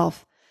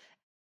yourself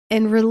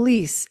and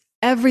release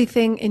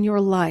everything in your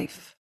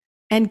life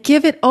and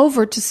give it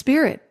over to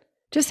Spirit.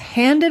 Just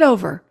hand it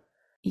over.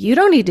 You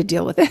don't need to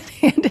deal with it.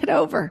 Hand it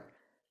over.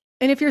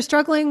 And if you're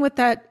struggling with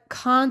that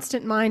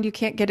constant mind, you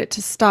can't get it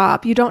to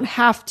stop. You don't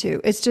have to.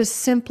 It's just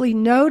simply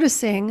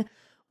noticing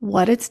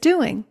what it's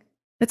doing.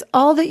 That's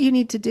all that you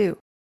need to do,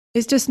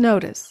 is just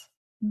notice.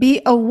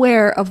 Be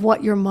aware of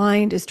what your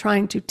mind is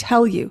trying to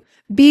tell you.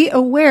 Be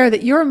aware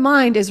that your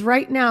mind is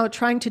right now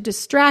trying to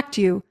distract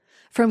you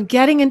from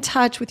getting in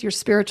touch with your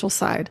spiritual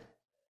side.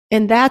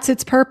 And that's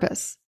its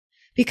purpose.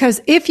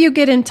 Because if you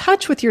get in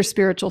touch with your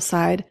spiritual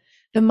side,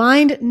 the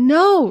mind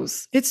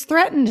knows it's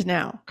threatened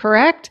now,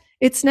 correct?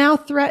 It's now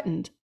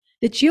threatened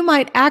that you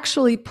might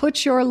actually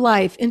put your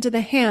life into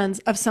the hands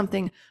of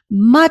something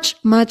much,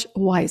 much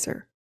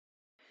wiser.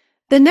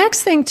 The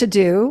next thing to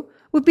do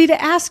would be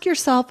to ask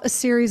yourself a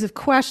series of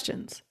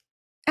questions.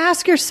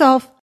 Ask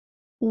yourself,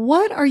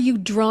 what are you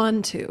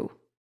drawn to?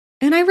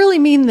 And I really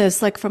mean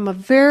this like from a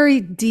very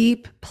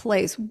deep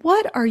place.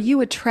 What are you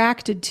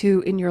attracted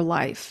to in your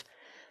life?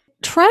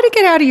 Try to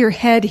get out of your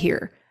head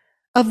here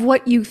of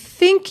what you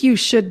think you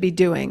should be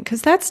doing,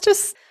 because that's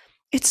just,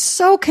 it's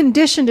so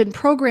conditioned and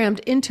programmed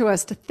into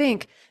us to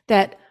think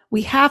that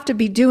we have to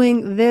be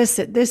doing this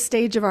at this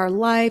stage of our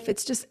life.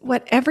 It's just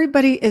what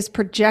everybody is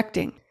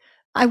projecting.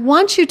 I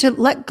want you to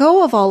let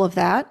go of all of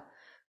that.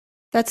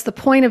 That's the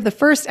point of the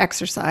first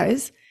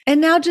exercise. And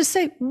now just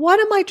say, what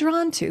am I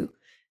drawn to?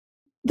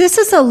 This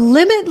is a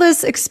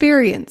limitless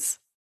experience.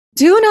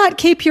 Do not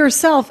keep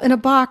yourself in a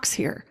box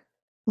here.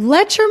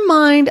 Let your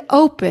mind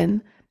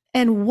open.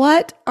 And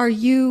what are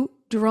you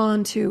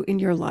drawn to in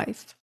your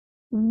life?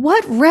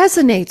 What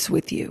resonates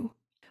with you?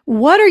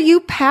 What are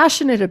you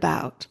passionate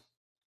about?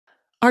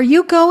 Are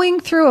you going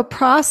through a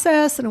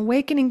process, an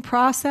awakening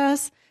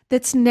process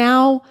that's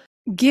now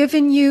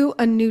given you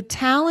a new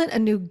talent, a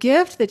new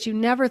gift that you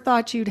never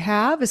thought you'd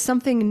have? Is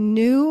something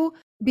new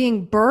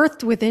being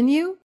birthed within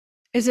you?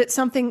 Is it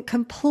something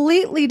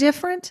completely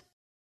different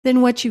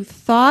than what you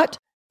thought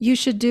you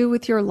should do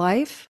with your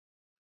life?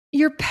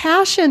 Your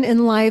passion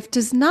in life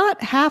does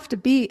not have to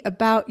be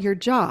about your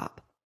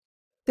job.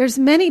 There's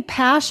many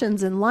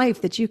passions in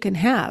life that you can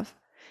have,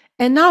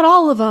 and not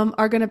all of them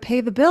are going to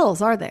pay the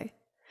bills, are they?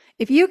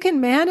 If you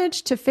can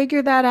manage to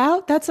figure that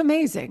out, that's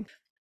amazing.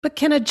 But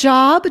can a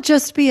job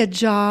just be a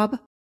job?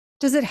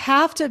 Does it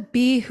have to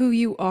be who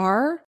you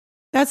are?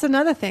 That's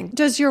another thing.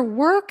 Does your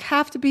work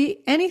have to be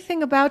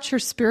anything about your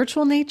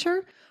spiritual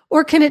nature?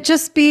 Or can it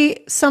just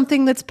be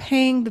something that's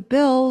paying the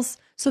bills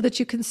so that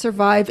you can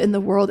survive in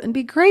the world and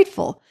be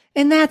grateful?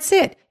 And that's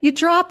it. You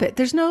drop it.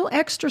 There's no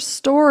extra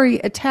story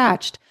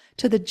attached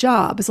to the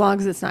job as long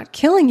as it's not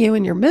killing you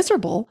and you're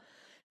miserable,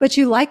 but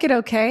you like it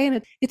okay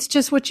and it's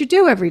just what you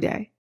do every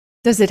day.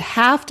 Does it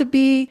have to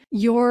be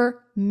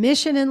your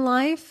mission in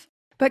life?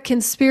 But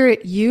can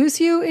Spirit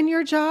use you in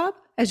your job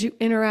as you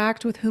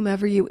interact with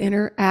whomever you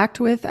interact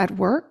with at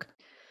work?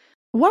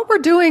 What we're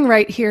doing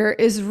right here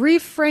is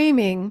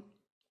reframing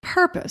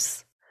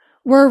purpose.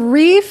 We're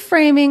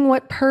reframing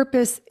what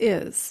purpose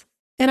is.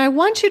 And I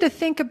want you to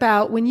think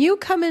about when you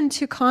come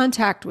into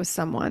contact with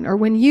someone or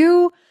when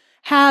you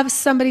have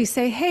somebody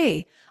say,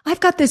 hey, I've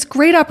got this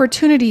great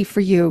opportunity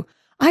for you.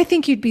 I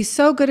think you'd be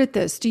so good at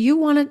this. Do you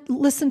want to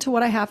listen to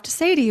what I have to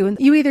say to you? And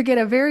you either get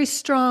a very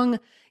strong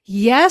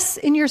yes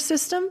in your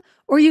system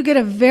or you get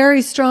a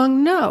very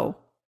strong no.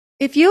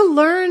 If you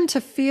learn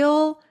to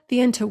feel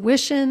the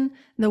intuition,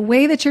 the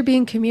way that you're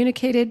being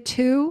communicated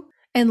to,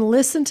 and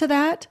listen to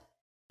that,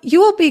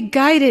 you will be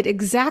guided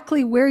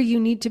exactly where you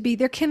need to be.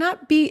 There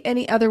cannot be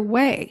any other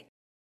way.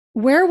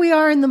 Where we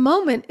are in the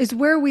moment is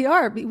where we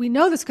are. We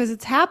know this because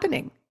it's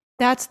happening.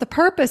 That's the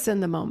purpose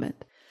in the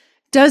moment.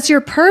 Does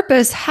your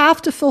purpose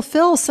have to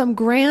fulfill some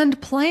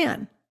grand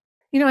plan?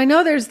 You know, I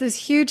know there's this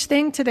huge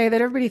thing today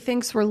that everybody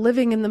thinks we're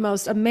living in the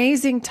most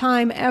amazing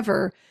time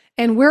ever,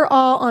 and we're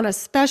all on a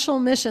special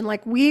mission,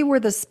 like we were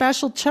the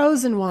special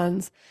chosen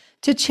ones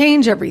to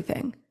change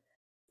everything.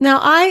 Now,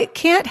 I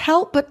can't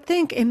help but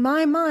think in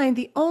my mind,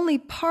 the only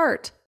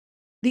part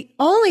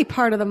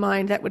of the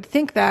mind that would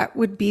think that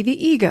would be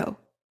the ego,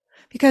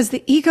 because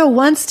the ego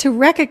wants to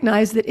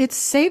recognize that it's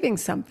saving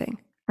something,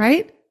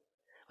 right?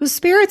 Well,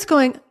 Spirit's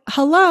going,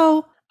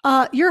 hello,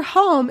 your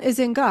home is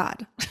in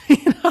God.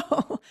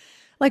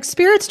 Like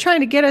Spirit's trying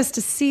to get us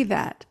to see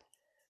that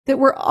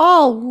we're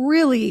all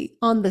really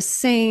on the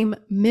same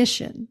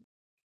mission,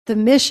 the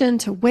mission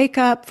to wake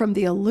up from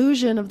the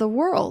illusion of the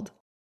world.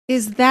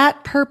 Is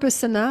that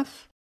purpose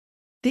enough?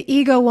 The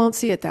ego won't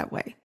see it that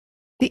way.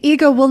 The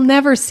ego will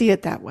never see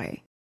it that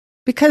way,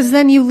 because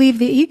then you leave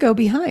the ego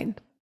behind.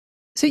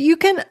 So you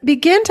can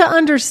begin to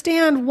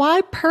understand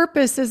why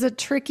purpose is a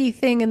tricky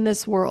thing in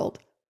this world.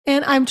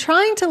 And I'm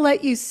trying to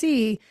let you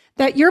see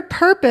that your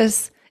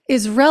purpose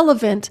is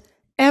relevant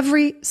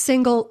every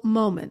single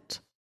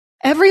moment.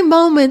 Every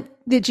moment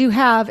that you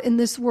have in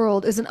this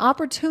world is an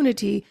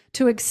opportunity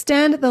to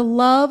extend the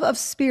love of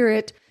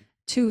Spirit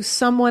to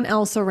someone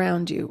else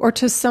around you or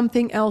to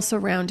something else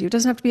around you. It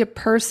doesn't have to be a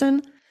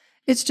person.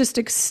 It's just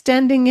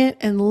extending it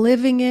and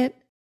living it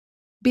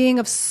being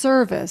of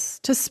service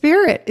to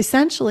spirit,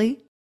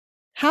 essentially.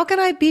 How can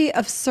I be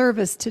of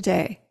service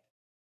today?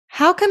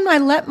 How can I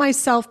let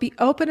myself be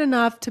open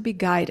enough to be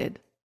guided?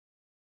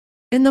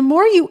 And the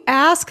more you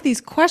ask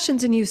these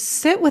questions and you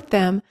sit with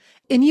them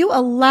and you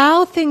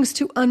allow things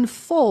to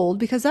unfold,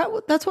 because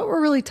that's what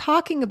we're really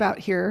talking about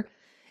here.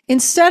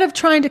 Instead of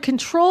trying to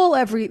control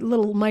every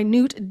little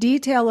minute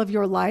detail of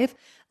your life,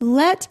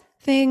 let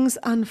things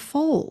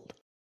unfold.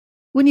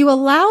 When you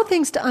allow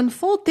things to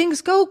unfold,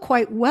 things go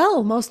quite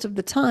well most of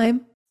the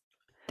time.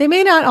 They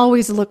may not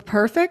always look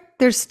perfect.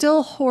 There's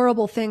still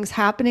horrible things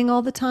happening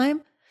all the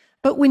time.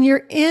 But when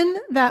you're in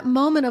that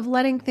moment of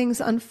letting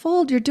things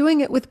unfold, you're doing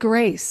it with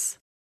grace.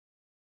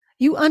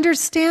 You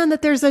understand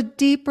that there's a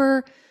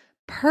deeper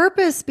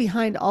purpose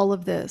behind all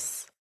of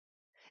this.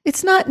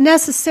 It's not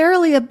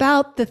necessarily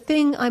about the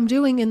thing I'm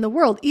doing in the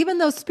world, even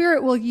though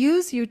Spirit will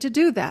use you to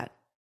do that.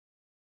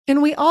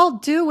 And we all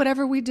do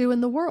whatever we do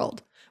in the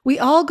world. We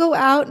all go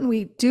out and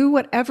we do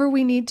whatever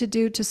we need to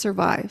do to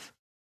survive.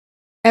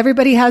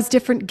 Everybody has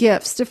different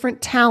gifts,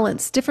 different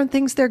talents, different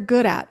things they're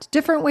good at,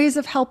 different ways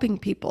of helping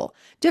people,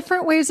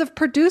 different ways of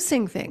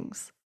producing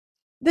things.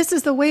 This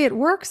is the way it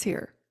works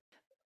here.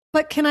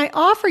 But can I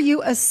offer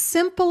you a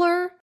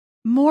simpler,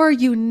 more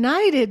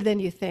united than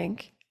you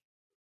think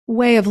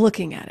way of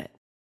looking at it?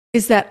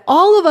 Is that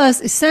all of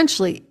us,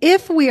 essentially,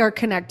 if we are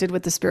connected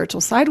with the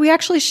spiritual side, we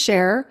actually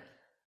share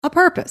a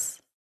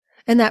purpose.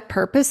 And that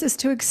purpose is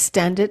to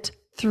extend it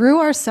through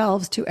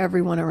ourselves to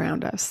everyone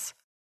around us.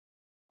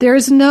 There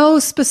is no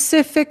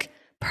specific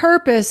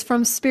purpose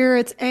from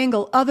Spirit's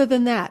angle other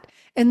than that.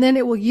 And then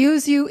it will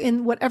use you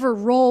in whatever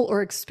role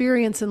or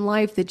experience in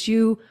life that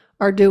you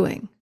are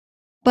doing.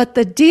 But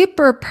the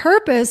deeper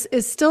purpose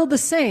is still the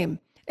same,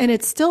 and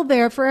it's still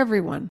there for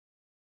everyone.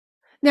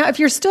 Now, if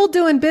you're still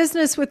doing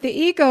business with the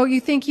ego, you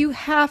think you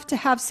have to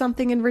have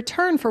something in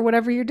return for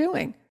whatever you're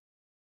doing.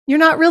 You're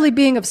not really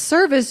being of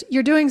service.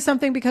 You're doing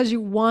something because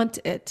you want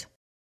it.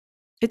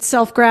 It's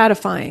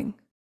self-gratifying.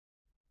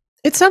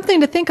 It's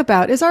something to think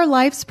about. Is our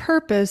life's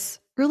purpose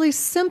really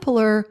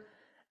simpler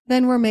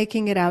than we're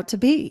making it out to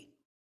be?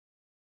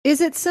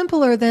 Is it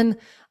simpler than,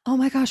 oh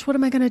my gosh, what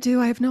am I going to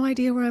do? I have no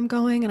idea where I'm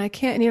going and I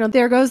can't,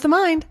 there goes the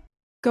mind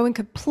going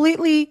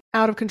completely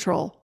out of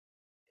control.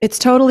 It's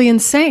totally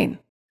insane.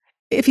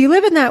 If you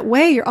live in that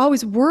way, you're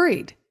always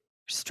worried,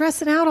 you're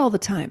stressing out all the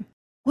time.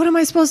 What am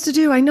I supposed to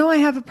do? I know I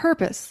have a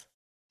purpose.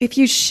 If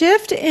you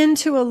shift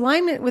into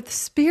alignment with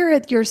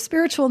Spirit, your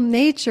spiritual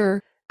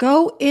nature,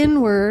 go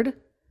inward,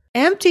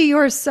 empty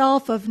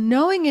yourself of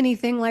knowing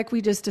anything like we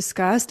just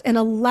discussed, and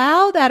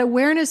allow that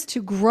awareness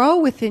to grow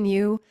within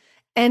you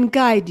and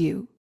guide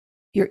you.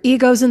 Your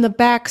ego's in the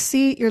back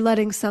seat. You're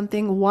letting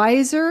something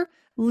wiser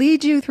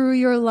lead you through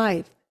your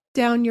life,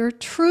 down your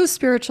true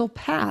spiritual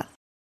path.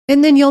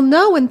 And then you'll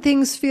know when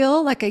things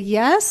feel like a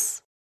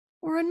yes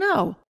or a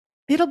no.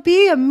 It'll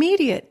be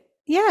immediate.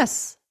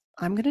 Yes,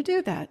 I'm going to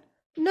do that.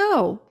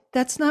 No,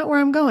 that's not where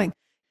I'm going.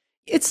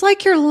 It's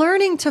like you're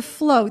learning to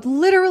float,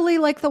 literally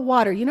like the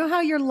water. You know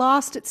how you're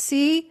lost at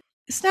sea?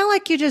 It's not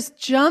like you just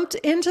jumped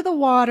into the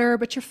water,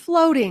 but you're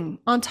floating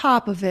on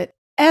top of it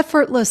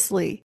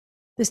effortlessly.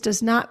 This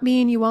does not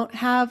mean you won't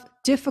have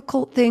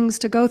difficult things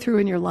to go through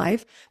in your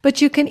life,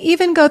 but you can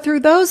even go through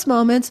those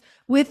moments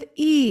with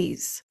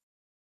ease.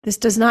 This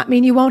does not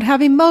mean you won't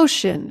have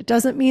emotion. It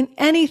doesn't mean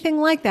anything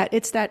like that.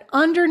 It's that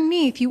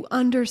underneath you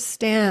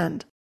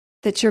understand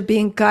that you're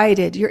being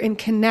guided, you're in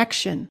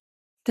connection,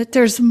 that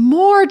there's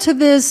more to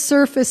this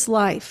surface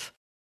life.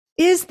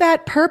 Is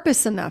that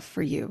purpose enough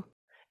for you?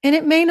 And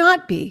it may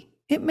not be.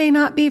 It may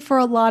not be for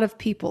a lot of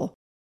people.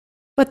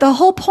 But the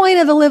whole point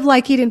of the Live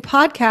Like Eden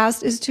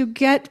podcast is to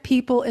get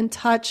people in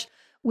touch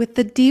with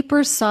the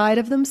deeper side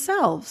of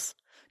themselves,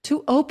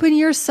 to open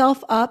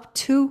yourself up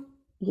to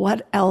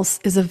what else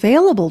is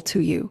available to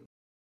you.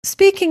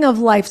 Speaking of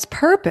life's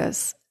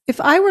purpose,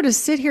 if I were to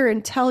sit here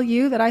and tell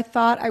you that I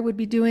thought I would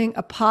be doing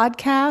a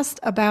podcast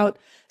about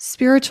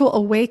spiritual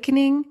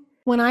awakening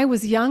when I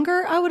was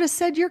younger, I would have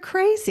said, you're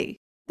crazy.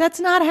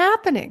 That's not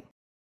happening.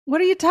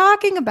 What are you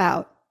talking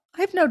about?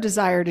 I have no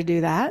desire to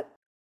do that.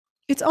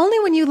 It's only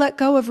when you let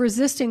go of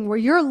resisting where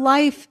your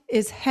life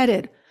is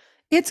headed.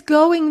 It's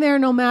going there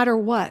no matter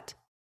what.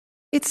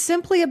 It's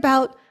simply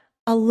about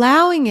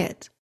allowing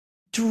it.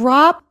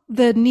 Drop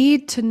the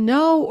need to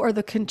know or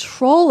the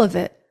control of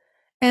it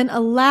and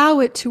allow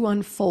it to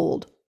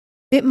unfold.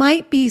 It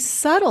might be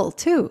subtle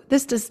too.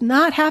 This does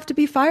not have to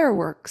be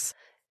fireworks.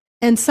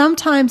 And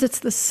sometimes it's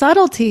the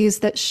subtleties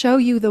that show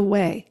you the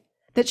way,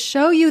 that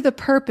show you the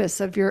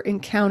purpose of your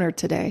encounter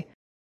today.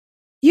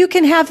 You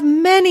can have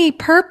many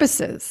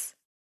purposes.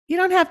 You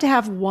don't have to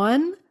have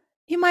one.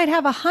 You might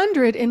have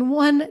 100 in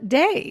one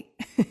day,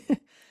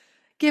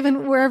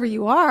 given wherever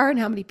you are and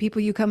how many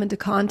people you come into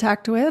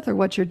contact with or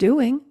what you're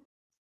doing.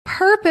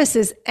 Purpose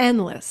is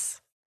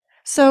endless.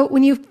 So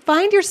when you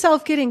find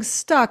yourself getting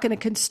stuck in a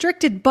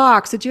constricted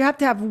box that you have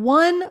to have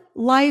one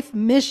life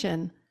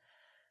mission,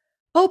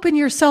 open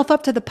yourself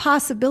up to the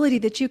possibility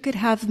that you could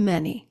have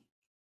many.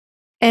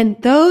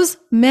 And those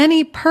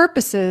many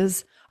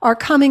purposes are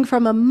coming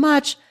from a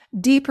much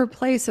deeper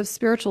place of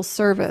spiritual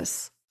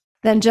service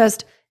than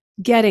just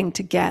getting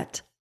to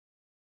get.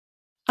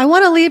 I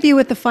want to leave you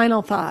with the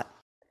final thought.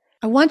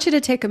 I want you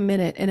to take a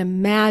minute and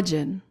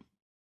imagine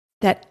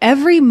that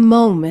every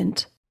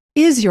moment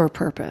is your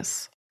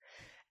purpose.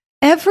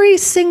 Every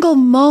single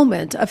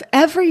moment of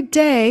every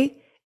day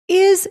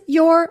is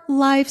your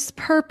life's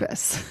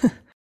purpose.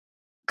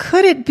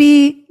 Could it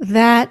be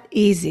that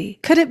easy?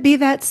 Could it be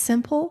that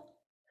simple?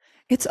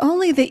 It's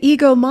only the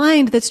ego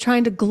mind that's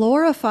trying to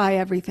glorify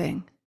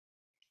everything.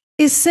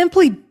 Is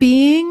simply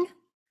being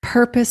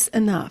purpose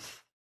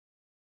enough?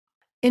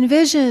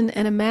 Envision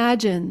and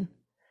imagine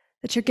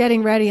that you're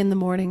getting ready in the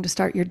morning to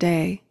start your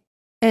day.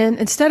 And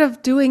instead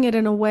of doing it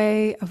in a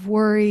way of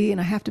worry,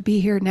 and I have to be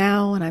here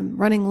now and I'm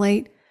running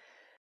late,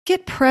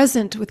 get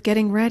present with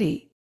getting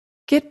ready.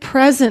 Get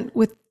present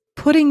with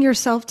putting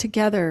yourself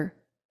together,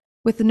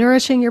 with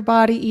nourishing your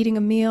body, eating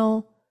a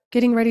meal,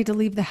 getting ready to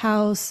leave the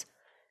house.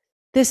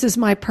 This is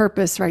my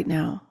purpose right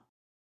now.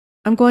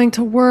 I'm going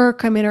to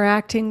work. I'm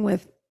interacting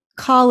with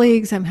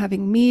colleagues. I'm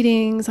having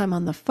meetings. I'm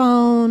on the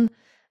phone.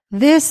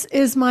 This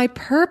is my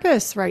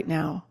purpose right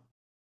now.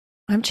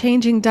 I'm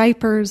changing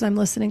diapers. I'm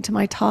listening to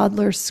my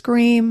toddler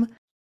scream.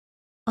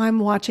 I'm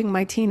watching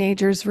my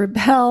teenagers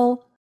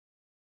rebel.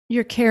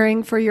 You're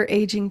caring for your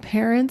aging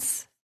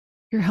parents.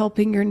 You're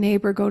helping your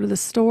neighbor go to the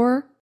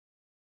store.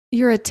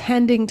 You're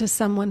attending to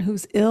someone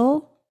who's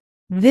ill.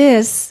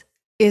 This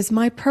is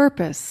my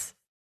purpose.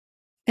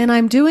 And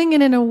I'm doing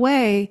it in a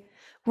way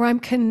where I'm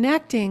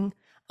connecting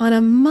on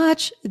a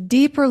much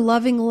deeper,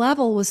 loving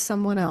level with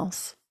someone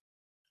else.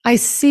 I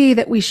see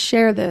that we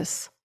share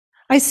this.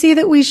 I see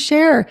that we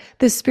share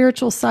this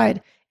spiritual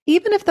side,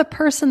 even if the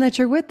person that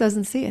you're with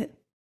doesn't see it.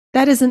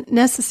 That isn't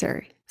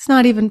necessary. It's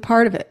not even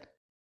part of it.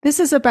 This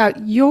is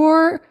about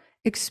your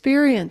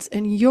experience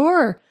and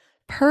your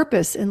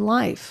purpose in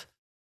life.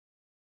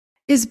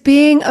 Is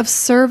being of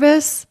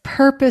service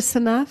purpose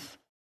enough?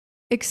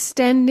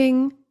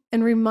 Extending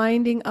and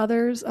reminding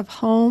others of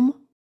home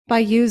by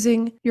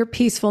using your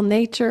peaceful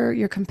nature,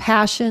 your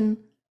compassion,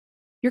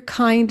 your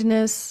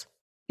kindness,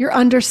 your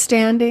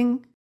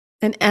understanding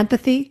and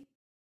empathy.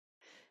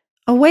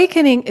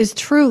 Awakening is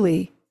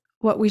truly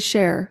what we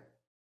share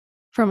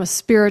from a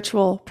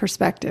spiritual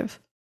perspective.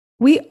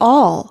 We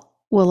all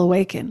will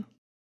awaken.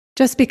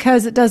 Just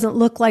because it doesn't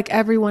look like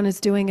everyone is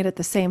doing it at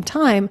the same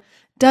time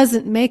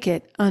doesn't make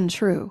it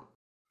untrue.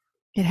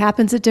 It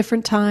happens at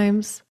different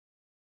times,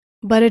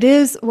 but it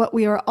is what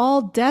we are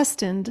all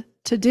destined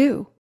to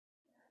do.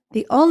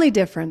 The only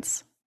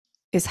difference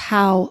is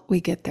how we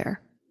get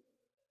there.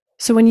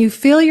 So when you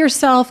feel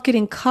yourself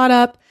getting caught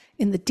up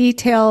in the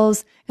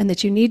details and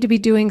that you need to be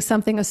doing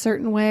something a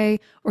certain way,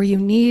 or you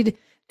need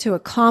to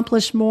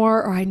accomplish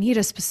more, or I need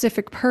a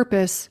specific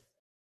purpose,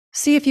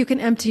 see if you can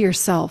empty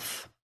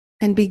yourself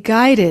and be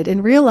guided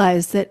and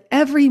realize that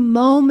every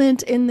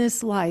moment in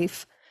this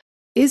life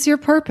is your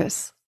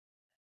purpose.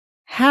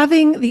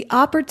 Having the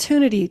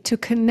opportunity to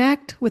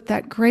connect with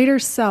that greater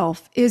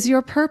self is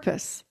your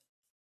purpose.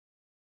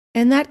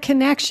 And that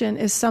connection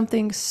is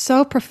something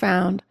so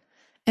profound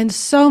and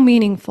so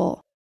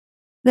meaningful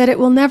that it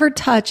will never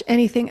touch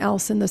anything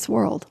else in this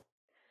world.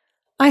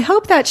 I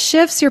hope that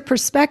shifts your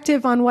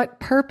perspective on what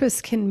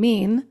purpose can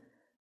mean.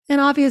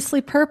 And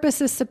obviously,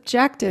 purpose is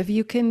subjective.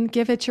 You can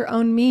give it your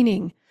own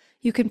meaning.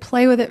 You can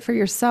play with it for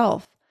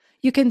yourself.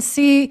 You can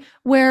see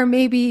where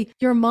maybe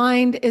your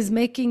mind is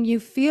making you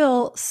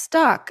feel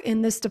stuck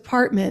in this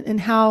department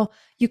and how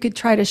you could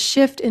try to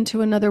shift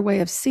into another way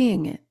of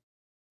seeing it.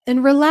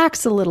 And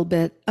relax a little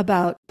bit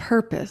about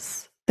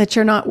purpose, that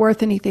you're not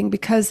worth anything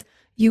because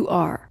you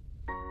are.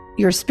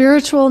 Your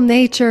spiritual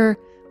nature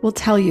will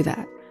tell you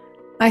that.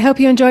 I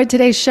hope you enjoyed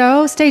today's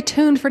show. Stay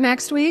tuned for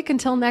next week.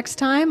 Until next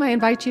time, I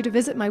invite you to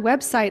visit my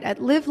website at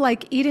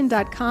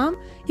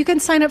livelikeeden.com. You can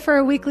sign up for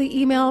a weekly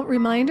email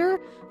reminder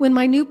when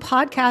my new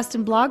podcast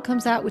and blog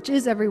comes out, which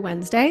is every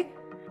Wednesday.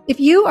 If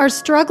you are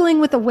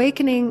struggling with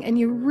awakening and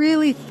you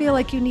really feel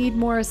like you need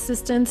more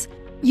assistance,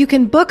 you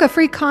can book a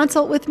free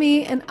consult with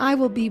me and I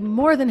will be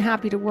more than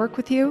happy to work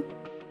with you.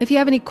 If you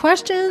have any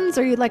questions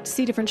or you'd like to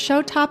see different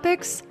show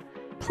topics,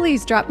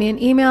 please drop me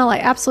an email. I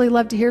absolutely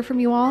love to hear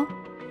from you all.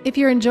 If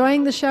you're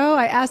enjoying the show,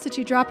 I ask that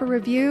you drop a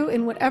review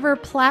in whatever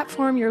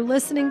platform you're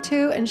listening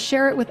to and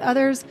share it with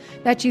others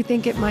that you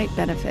think it might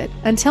benefit.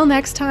 Until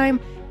next time,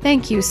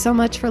 thank you so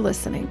much for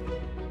listening.